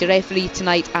 And your referee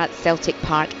tonight at Celtic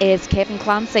Park is Kevin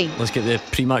Clancy. Let's get the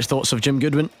pre-match thoughts of Jim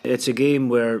Goodwin. It's a game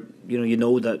where you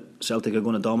know that Celtic are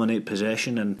going to dominate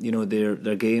possession, and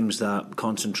they're games that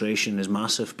concentration is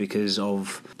massive because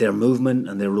of their movement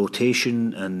and their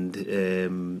rotation and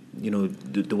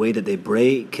the way that they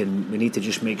break, and we need to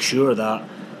just make sure that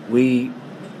we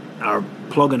are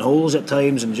plugging holes at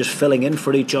times and just filling in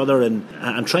for each other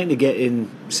and trying to get in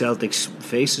Celtic's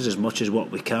faces as much as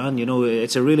what we can. You know,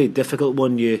 it's a really difficult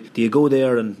one. Do you go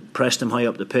there and press them high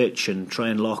up the pitch and try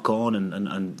and lock on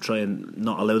and try and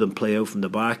not allow them play out from the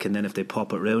back, and then if they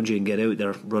pop it round you and get out,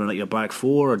 they're running at your back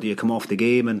four? Or do you come off the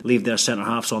game and leave their centre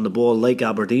halves on the ball like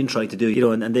Aberdeen tried to do? You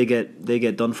know, and they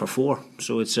get done for 4.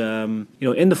 So it's you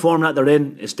know, in the form that they're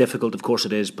in, it's difficult. Of course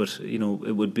it is, but you know,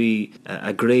 it would be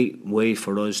a great way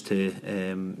for us to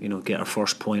you know, get our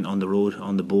first point on the road,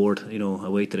 on the board, you know,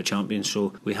 away to the champions.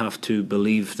 So we have to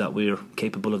believe that we're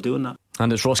capable of doing that.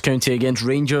 And it's Ross County against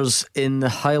Rangers in the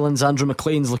Highlands. Andrew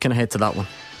McLean's looking ahead to that one.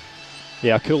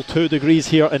 Yeah, a cool 2 degrees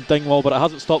here in Dingwall, but it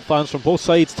hasn't stopped fans from both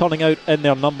sides turning out in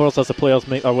their numbers as the players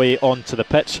make their way onto the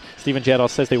pitch. Stephen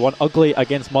Gerrard says they won ugly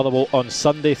against Motherwell on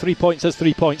Sunday. 3 points is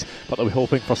 3 points, but they'll be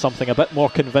hoping for something a bit more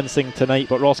convincing tonight.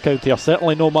 But Ross County are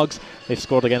certainly no mugs. They've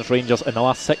scored against Rangers in the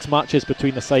last 6 matches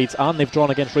between the sides, and they've drawn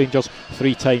against Rangers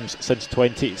 3 times since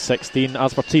 2016.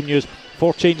 As for team news,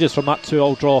 4 changes from that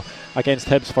 2-2 draw against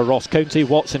Hibs for Ross County.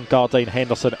 Watson, Gardyne,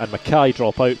 Henderson and Mackay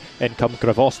drop out. In come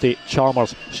Gravosti,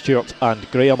 Chalmers, Stewart and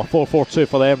Graham. A 4-4-2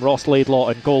 for them. Ross Laidlaw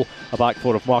in goal. A back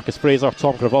 4 of Marcus Fraser,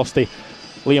 Tom Gravosti,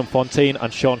 Liam Fontaine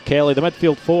and Sean Kelly. The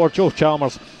midfield 4, Joe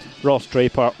Chalmers, Ross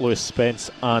Draper, Lewis Spence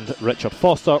and Richard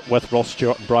Foster, with Ross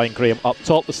Stewart and Brian Graham up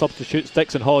top. The substitutes: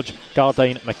 Dixon Hodge,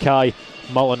 Gardyne, Mackay,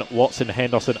 Mullen, Watson,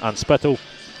 Henderson and Spittle.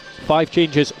 5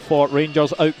 changes for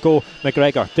Rangers. Out go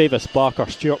McGregor, Davis, Barker,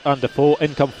 Stewart and Defoe.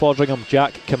 In come Fodringham,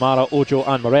 Jack, Kamara, Ojo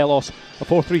and Morelos. A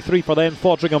 4-3-3 for them.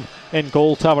 Fodringham in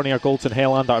goal, Tavernier, Goldson,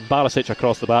 Helander and Barisic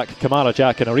across the back. Kamara,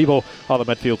 Jack and Aribo are the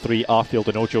midfield 3, Arfield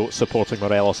and Ojo supporting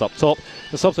Morelos up top.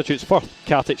 The substitutes: Firth,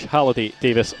 Katic, Halliday,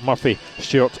 Davis, Murphy,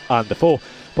 Stewart and Defoe.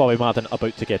 Bobby Madden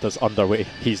about to get us underway.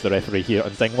 He's the referee here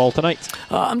in Dingwall tonight.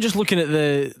 I'm just looking at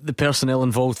the personnel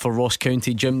involved for Ross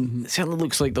County, Jim. It certainly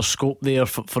looks like there's scope there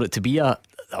for it to be a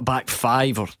back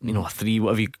 5 or, you know, a 3,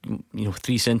 whatever you know,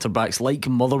 3 centre backs like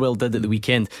Motherwell did at the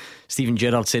weekend. Stephen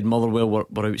Gerrard said Motherwell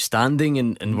were outstanding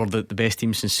and were the best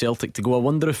team since Celtic to go. I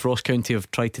wonder if Ross County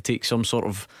have tried to take some sort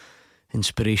of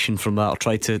inspiration from that or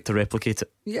try to replicate it.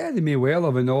 Yeah, they may well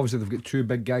have, and obviously they've got 2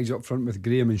 big guys up front with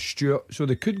Graham and Stewart, so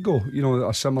they could go, you know,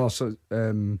 a similar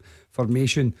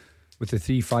formation with the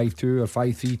 3-5-2 or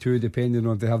 5-3-2 depending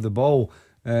on if they have the ball,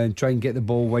 and try and get the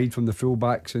ball wide from the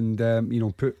full-backs and you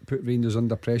know, put Rangers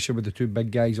under pressure with the 2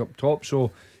 big guys up top.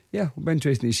 So yeah, it'll be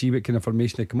interesting to see what kind of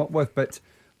formation they come up with. But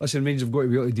listen, Rangers have got to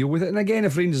be able to deal with it, and again,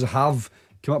 if Rangers have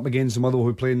come up against some other who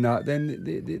are playing that, then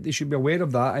they should be aware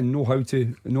of that and know how to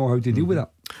deal with that.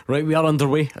 Right, we are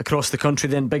underway across the country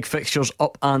then. Big fixtures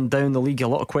up and down the league. A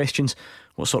lot of questions.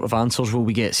 What sort of answers will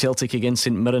we get? Celtic against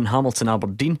St Mirren, Hamilton,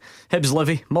 Aberdeen, Hibs,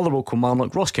 Livy, Motherwell,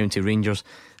 Kilmarnock, Ross County, Rangers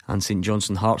and St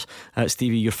Johnstone, Hearts.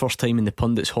 Stevie, your first time in the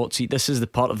pundits hot seat. This is the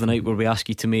part of the night where we ask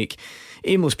you to make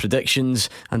aimless predictions,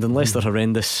 and unless they're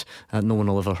horrendous, no one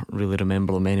will ever really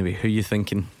remember them anyway. Who are you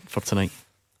thinking for tonight?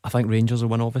 I think Rangers will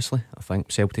win, obviously. I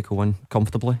think Celtic will win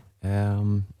comfortably.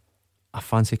 I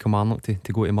fancy Kilmarnock to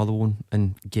go to Motherwell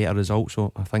and get a result,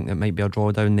 so I think it might be a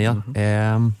draw down there.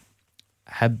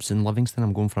 Hibs and Livingston,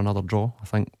 I'm going for another draw. I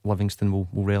think Livingston will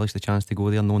relish the chance to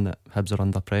go there, knowing that Hibs are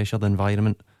under pressure. The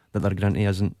environment that they're going into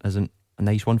isn't a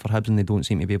nice one for Hibs, and they don't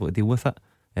seem to be able to deal with it.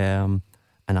 And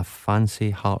I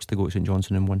fancy Hearts to go to St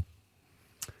Johnstone and win.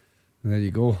 There you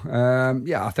go.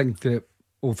 Yeah, I think that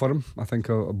Old Firm, I think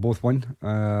both win.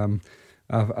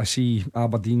 I see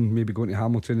Aberdeen maybe going to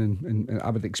Hamilton, and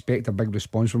I would expect a big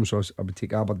response from them, so I would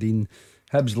take Aberdeen.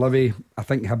 Hibs, Livy, I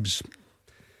think Hibs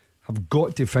have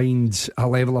got to find a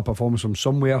level of performance from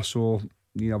somewhere, so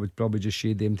you know, I would probably just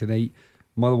shade them tonight.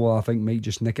 Motherwell, I think, might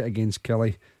just nick it against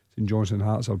Kelly. St Johnstone,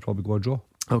 Hearts, I'll probably go a draw.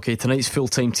 Okay, tonight's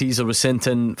full-time teaser was sent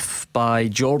in by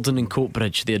Jordan in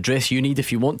Coatbridge. The address you need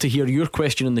if you want to hear your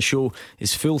question on the show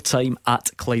is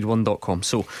fulltime@clyde1.com.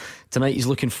 So tonight he's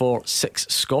looking for 6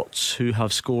 Scots who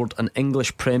have scored an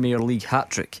English Premier League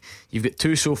hat-trick. You've got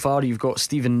 2 so far. You've got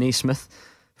Stephen Naismith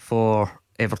for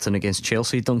Everton against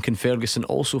Chelsea, Duncan Ferguson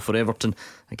also for Everton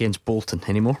against Bolton.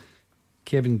 Any more?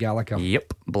 Kevin Gallagher.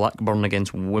 Yep, Blackburn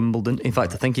against Wimbledon. In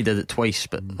fact, I think he did it twice,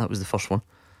 but that was the first one.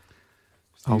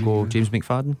 I'll go James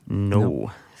McFadden.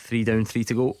 No. 3 down, 3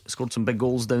 to go. Scored some big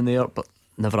goals down there, but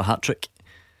never a hat-trick.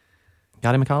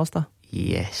 Gary McAllister.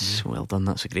 Yes, well done,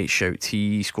 that's a great shout.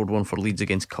 He scored 1 for Leeds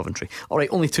against Coventry. Alright,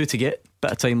 only 2 to get.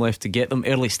 Bit of time left to get them.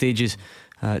 Early stages.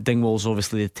 Dingwall's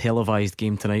obviously the televised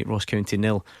game tonight. Ross County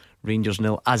 0, Rangers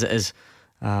 0, as it is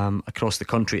across the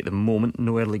country at the moment.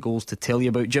 No early goals to tell you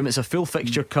about. Jim, it's a full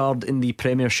fixture card in the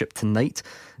Premiership tonight,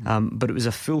 but it was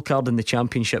a full card in the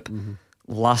Championship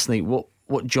last night.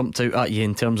 What jumped out at you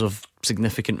in terms of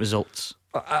significant results?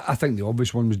 I think the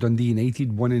obvious one was Dundee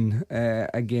United winning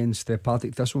against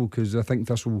Partick Thistle, because I think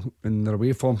Thistle in their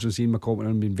away form since Ian McCaltman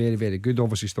have been very, very good.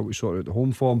 Obviously still to sort out the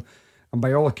home form, and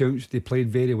by all accounts they played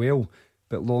very well.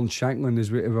 But Lawrence Shankland, as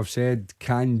we've said,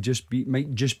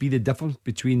 might just be the difference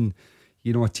between,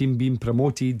 you know, a team being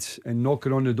promoted and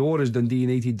knocking on the door, as Dundee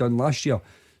United done last year.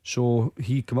 So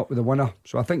he came up with a winner.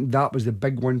 So I think that was the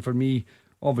big one for me.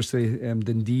 Obviously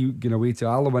Dundee going away to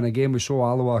Alloa, and again we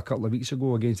saw Alloa a couple of weeks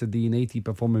ago against Dundee United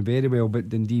performing very well, but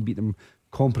Dundee beat them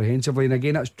comprehensively. And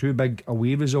again, that's two big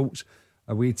away results,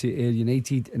 away to Ayr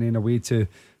United and then away to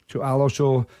Alloa.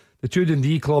 So the two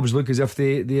Dundee clubs look as if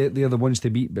they're the ones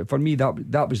to beat. But for me,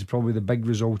 that was probably the big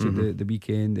result of the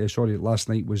weekend. Last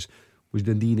night was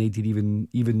Dundee United,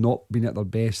 even not being at their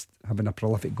best, having a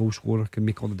prolific goal scorer can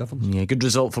make all the difference. Yeah, good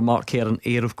result for Mark Kerr and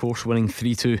Ayr, of course, winning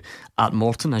 3-2 at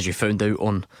Morton, as you found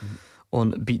out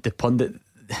on Beat the Pundit.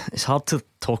 It's hard to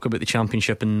talk about the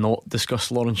Championship and not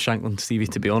discuss Lawrence Shankland, Stevie,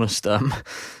 to be honest. I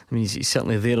mean, he's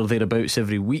certainly there or thereabouts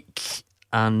every week,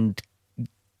 and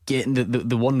getting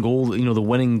the one goal, you know, the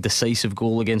winning decisive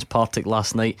goal against Partick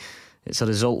last night, it's a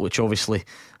result which obviously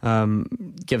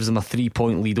gives them a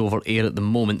 3-point lead over Ayr at the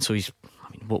moment. So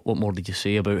what more did you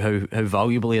say about how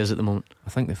valuable he is at the moment? I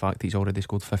think the fact that he's already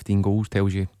scored 15 goals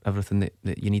tells you everything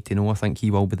that you need to know. I think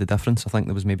he will be the difference. I think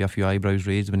there was maybe a few eyebrows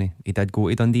raised when he did go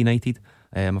to Dundee United.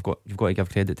 You've got to give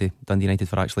credit to Dundee United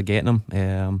for actually getting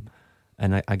him.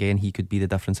 And again, he could be the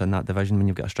difference in that division when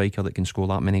you've got a striker that can score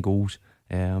that many goals.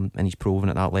 And he's proven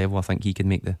at that level. I think he could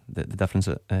make the difference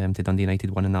to Dundee United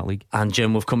winning that league. And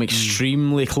Jim, we've come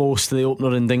extremely close to the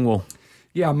opener in Dingwall.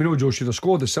 Yeah, I mean, Ojo should have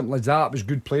scored, as simple as that. It was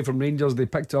good play from Rangers. They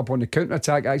picked it up on the counter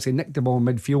attack, actually nicked the ball in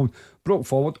midfield, broke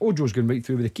forward. Ojo's going right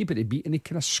through with the keeper to beat, and he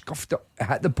kind of scuffed it,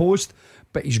 hit the post.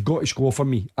 But he's got to score for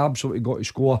me, absolutely got to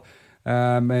score.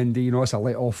 And you know, it's a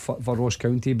let off for Ross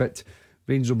County, but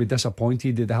Rangers will be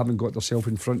disappointed that they haven't got themselves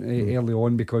in front early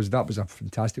on, because that was a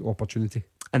fantastic opportunity.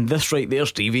 And this right there,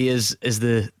 Stevie, is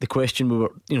the question.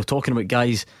 We were talking about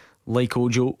guys like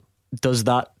Ojo. Does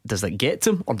that get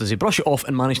to him, or does he brush it off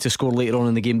and manage to score later on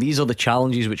in the game? These are the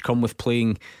challenges which come with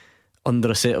playing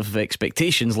under a set of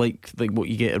expectations like what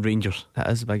you get at Rangers. It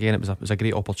is, but again, it was a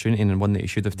great opportunity and one that he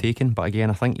should have taken. But again,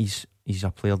 I think he's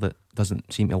a player that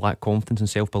doesn't seem to lack confidence and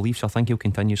self-belief, so I think he'll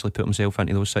continuously put himself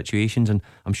into those situations, and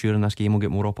I'm sure in this game we'll get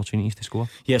more opportunities to score.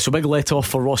 Yeah, so big let off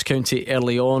for Ross County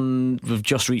early on. We've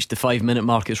just reached the 5-minute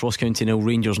mark. It's Ross County 0,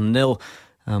 Rangers 0.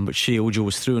 But Shea Ojo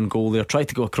was through in goal there, tried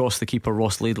to go across the keeper.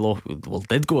 Ross Laidlaw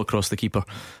did go across the keeper,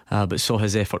 but saw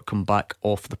his effort come back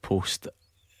off the post.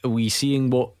 Are we seeing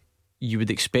what you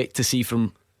would expect to see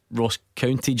from Ross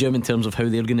County, Jim, in terms of how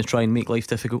they're going to try and make life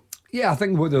difficult? Yeah, I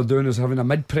think what they're doing is having a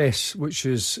mid-press, which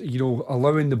is,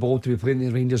 allowing the ball to be played in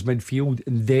the Rangers midfield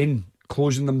and then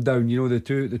closing them down.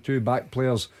 The two back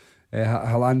players,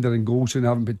 Helander and Golson,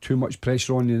 haven't put too much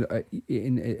pressure on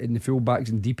in the full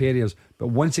backs and deep areas. But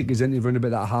once it goes into around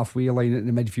about that halfway line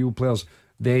in the midfield players,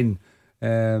 then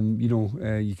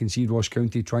you can see Ross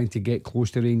County trying to get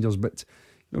close to Rangers. But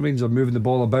Rangers are moving the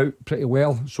ball about pretty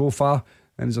well so far,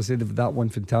 and as I said, that one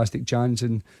fantastic chance,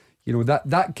 and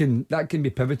that can be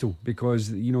pivotal,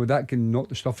 because that can knock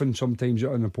the stuffing sometimes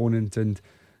out of an opponent, and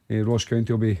Ross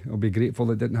County will be grateful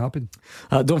that didn't happen.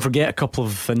 Don't forget a couple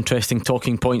of interesting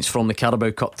talking points from the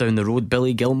Carabao Cup down the road.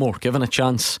 Billy Gilmour given a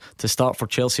chance to start for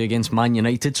Chelsea against Man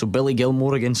United. So Billy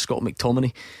Gilmour against Scott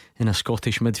McTominay in a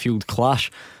Scottish midfield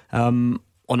clash.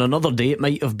 On another day it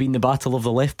might have been the battle of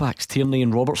the left backs, Tierney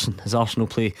and Robertson, as Arsenal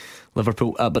play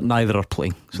Liverpool, but neither are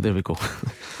playing, so there we go.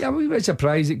 Yeah, I'm a bit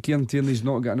surprised that Kieran Tierney's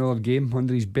not got another game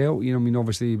under his belt.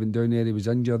 Obviously he went down there, he was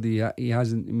injured, he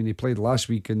hasn't, he played last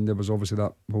week, and there was obviously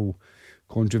that whole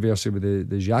controversy with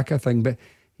the Xhaka thing, but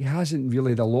he hasn't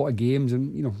really had a lot of games,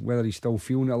 and whether he's still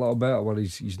feeling it a little bit, or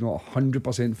he's not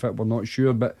 100% fit, we're not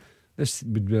sure, but this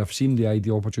would have seemed the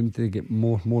ideal opportunity to get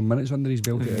more minutes under his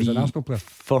belt as an Arsenal player.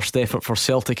 First effort for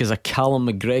Celtic is a Callum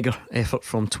McGregor effort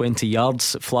from 20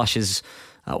 yards. It flashes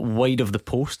wide of the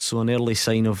post, so an early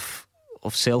sign of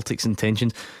Celtic's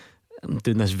intentions. I'm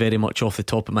doing this very much off the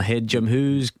top of my head, Jim.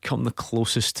 Who's come the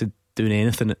closest to doing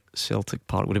anything at Celtic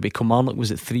Park? Would it be Kilmarnock?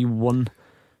 Was it 3-1?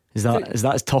 Is that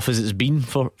as tough as it's been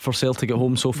for Celtic at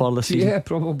home so far this season? Yeah,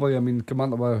 probably.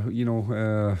 Kilmarnock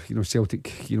were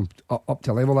Celtic up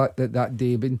to level that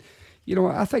day, but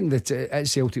I think that at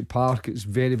Celtic Park it's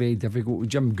very, very difficult.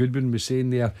 Jim Goodwin was saying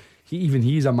there,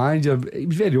 he's a manager, he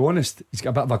was very honest. He's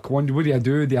got a bit of a quandary. What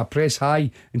do? Do I press high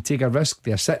and take a risk?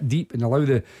 Do I sit deep and allow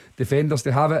the defenders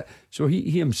to have it? So he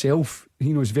himself,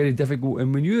 it's very difficult.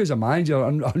 And when you as a manager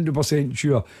are 100%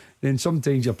 sure, then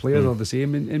sometimes your players are the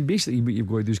same, and basically what you've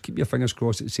got to do is keep your fingers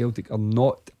crossed that Celtic are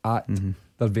not at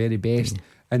their very best,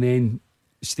 and then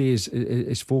stay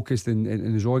as focused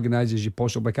and as organised as you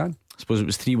possibly can. I suppose it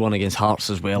was 3-1 against Hearts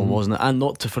as well, wasn't it? And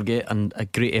not to forget, and a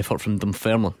great effort from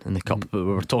Dunfermline in the Cup. But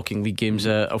we were talking league games.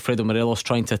 Alfredo Morelos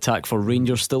trying to attack for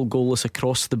Rangers, still goalless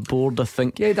across the board, I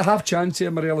think. Yeah, they have chance here.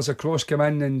 Morelos across come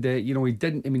in, and he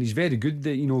didn't. I mean, he's very good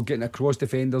at getting across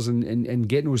defenders and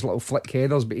getting those little flick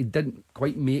headers, but he didn't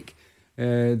quite make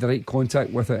the right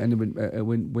contact with it, and it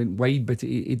went wide. But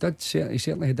he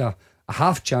certainly had a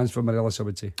half chance for Morelos, I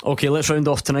would say. Okay, let's round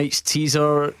off tonight's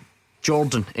teaser.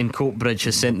 Jordan in Coatbridge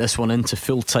has sent this one into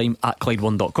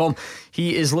fulltime@Clyde1.com.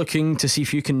 He is looking to see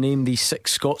if you can name the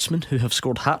 6 Scotsmen who have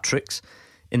scored hat-tricks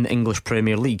in the English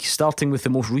Premier League, starting with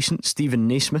the most recent: Stephen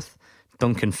Naismith,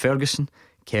 Duncan Ferguson,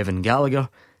 Kevin Gallagher,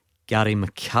 Gary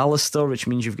McAllister, which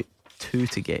means you've got 2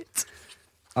 to get.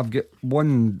 I've got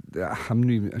one. I'm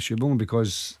not even sure, only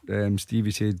because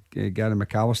Stevie said Gary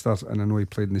McAllister, and I know he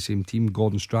played in the same team.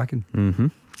 Gordon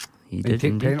Strachan. He did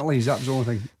take penalties. That was the only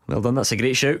thing. Well done, that's a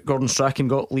great shout. Gordon Strachan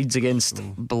got Leeds against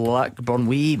Blackburn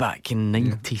way back in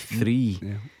 93.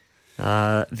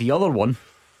 The other one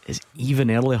is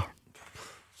even earlier.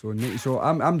 So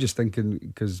I'm just thinking,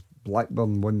 because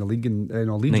Blackburn won the league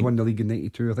Leeds won the league in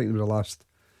 92. I think they were the last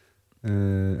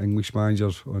English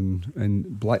managers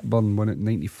and Blackburn won it in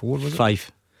 94, was it?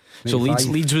 5. So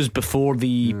Leeds was before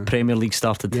the Premier League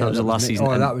started. That was the last season.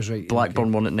 Oh, that was right.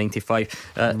 Blackburn won it in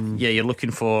 95. Yeah, you're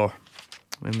looking for,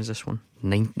 when was this one?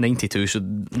 92. So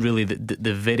really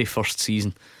the very first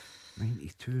season.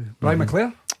 92. Brian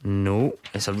McClare? No,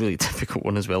 it's a really difficult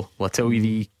one as well. Will I tell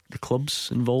you the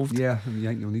clubs involved? Yeah, I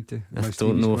think you'll need to. I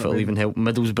don't know if it'll even help.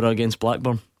 Middlesbrough against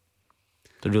Blackburn.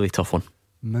 It's a really tough one.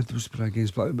 Middlesbrough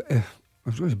against Blackburn.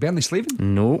 Was Burnley Slaven?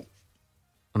 No.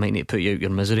 I might need to put you out your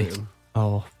misery.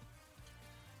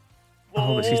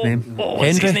 What's his name?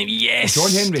 What's his name? Yes,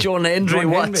 John Hendry.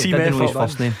 What a team effort.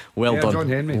 First name. Well done. John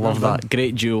Henry. Love that.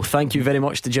 Great duo. Thank you very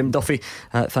much to Jim Duffy.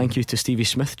 Thank you to Stevie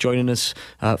Smith joining us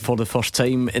for the first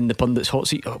time in the pundits hot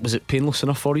seat. Was it painless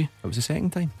enough for you? It was the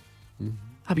second time.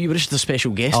 But you were just a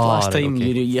special guest last time.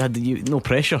 Okay. You had no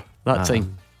pressure that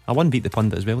time. I won beat the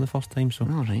pundit as well the first time. So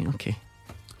right, okay.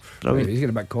 Brilliant. He's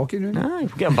getting a bit cocky now. We'll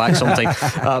get him back sometime.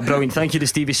 Brilliant. Thank you to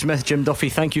Stevie Smith, Jim Duffy.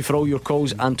 Thank you for all your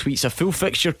calls and tweets. A full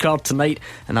fixture card tonight,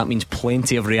 and that means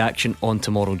plenty of reaction on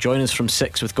tomorrow. Join us from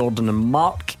 6 with Gordon and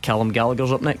Mark. Callum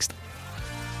Gallagher's up next.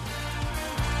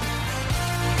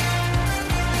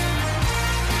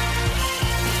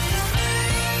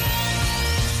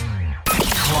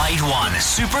 Clyde One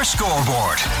Super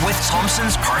Scoreboard with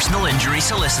Thompson's personal injury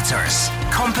solicitors.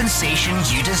 Compensation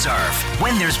you deserve.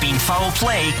 When there's been foul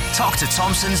play, talk to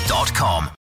Thompsons.com.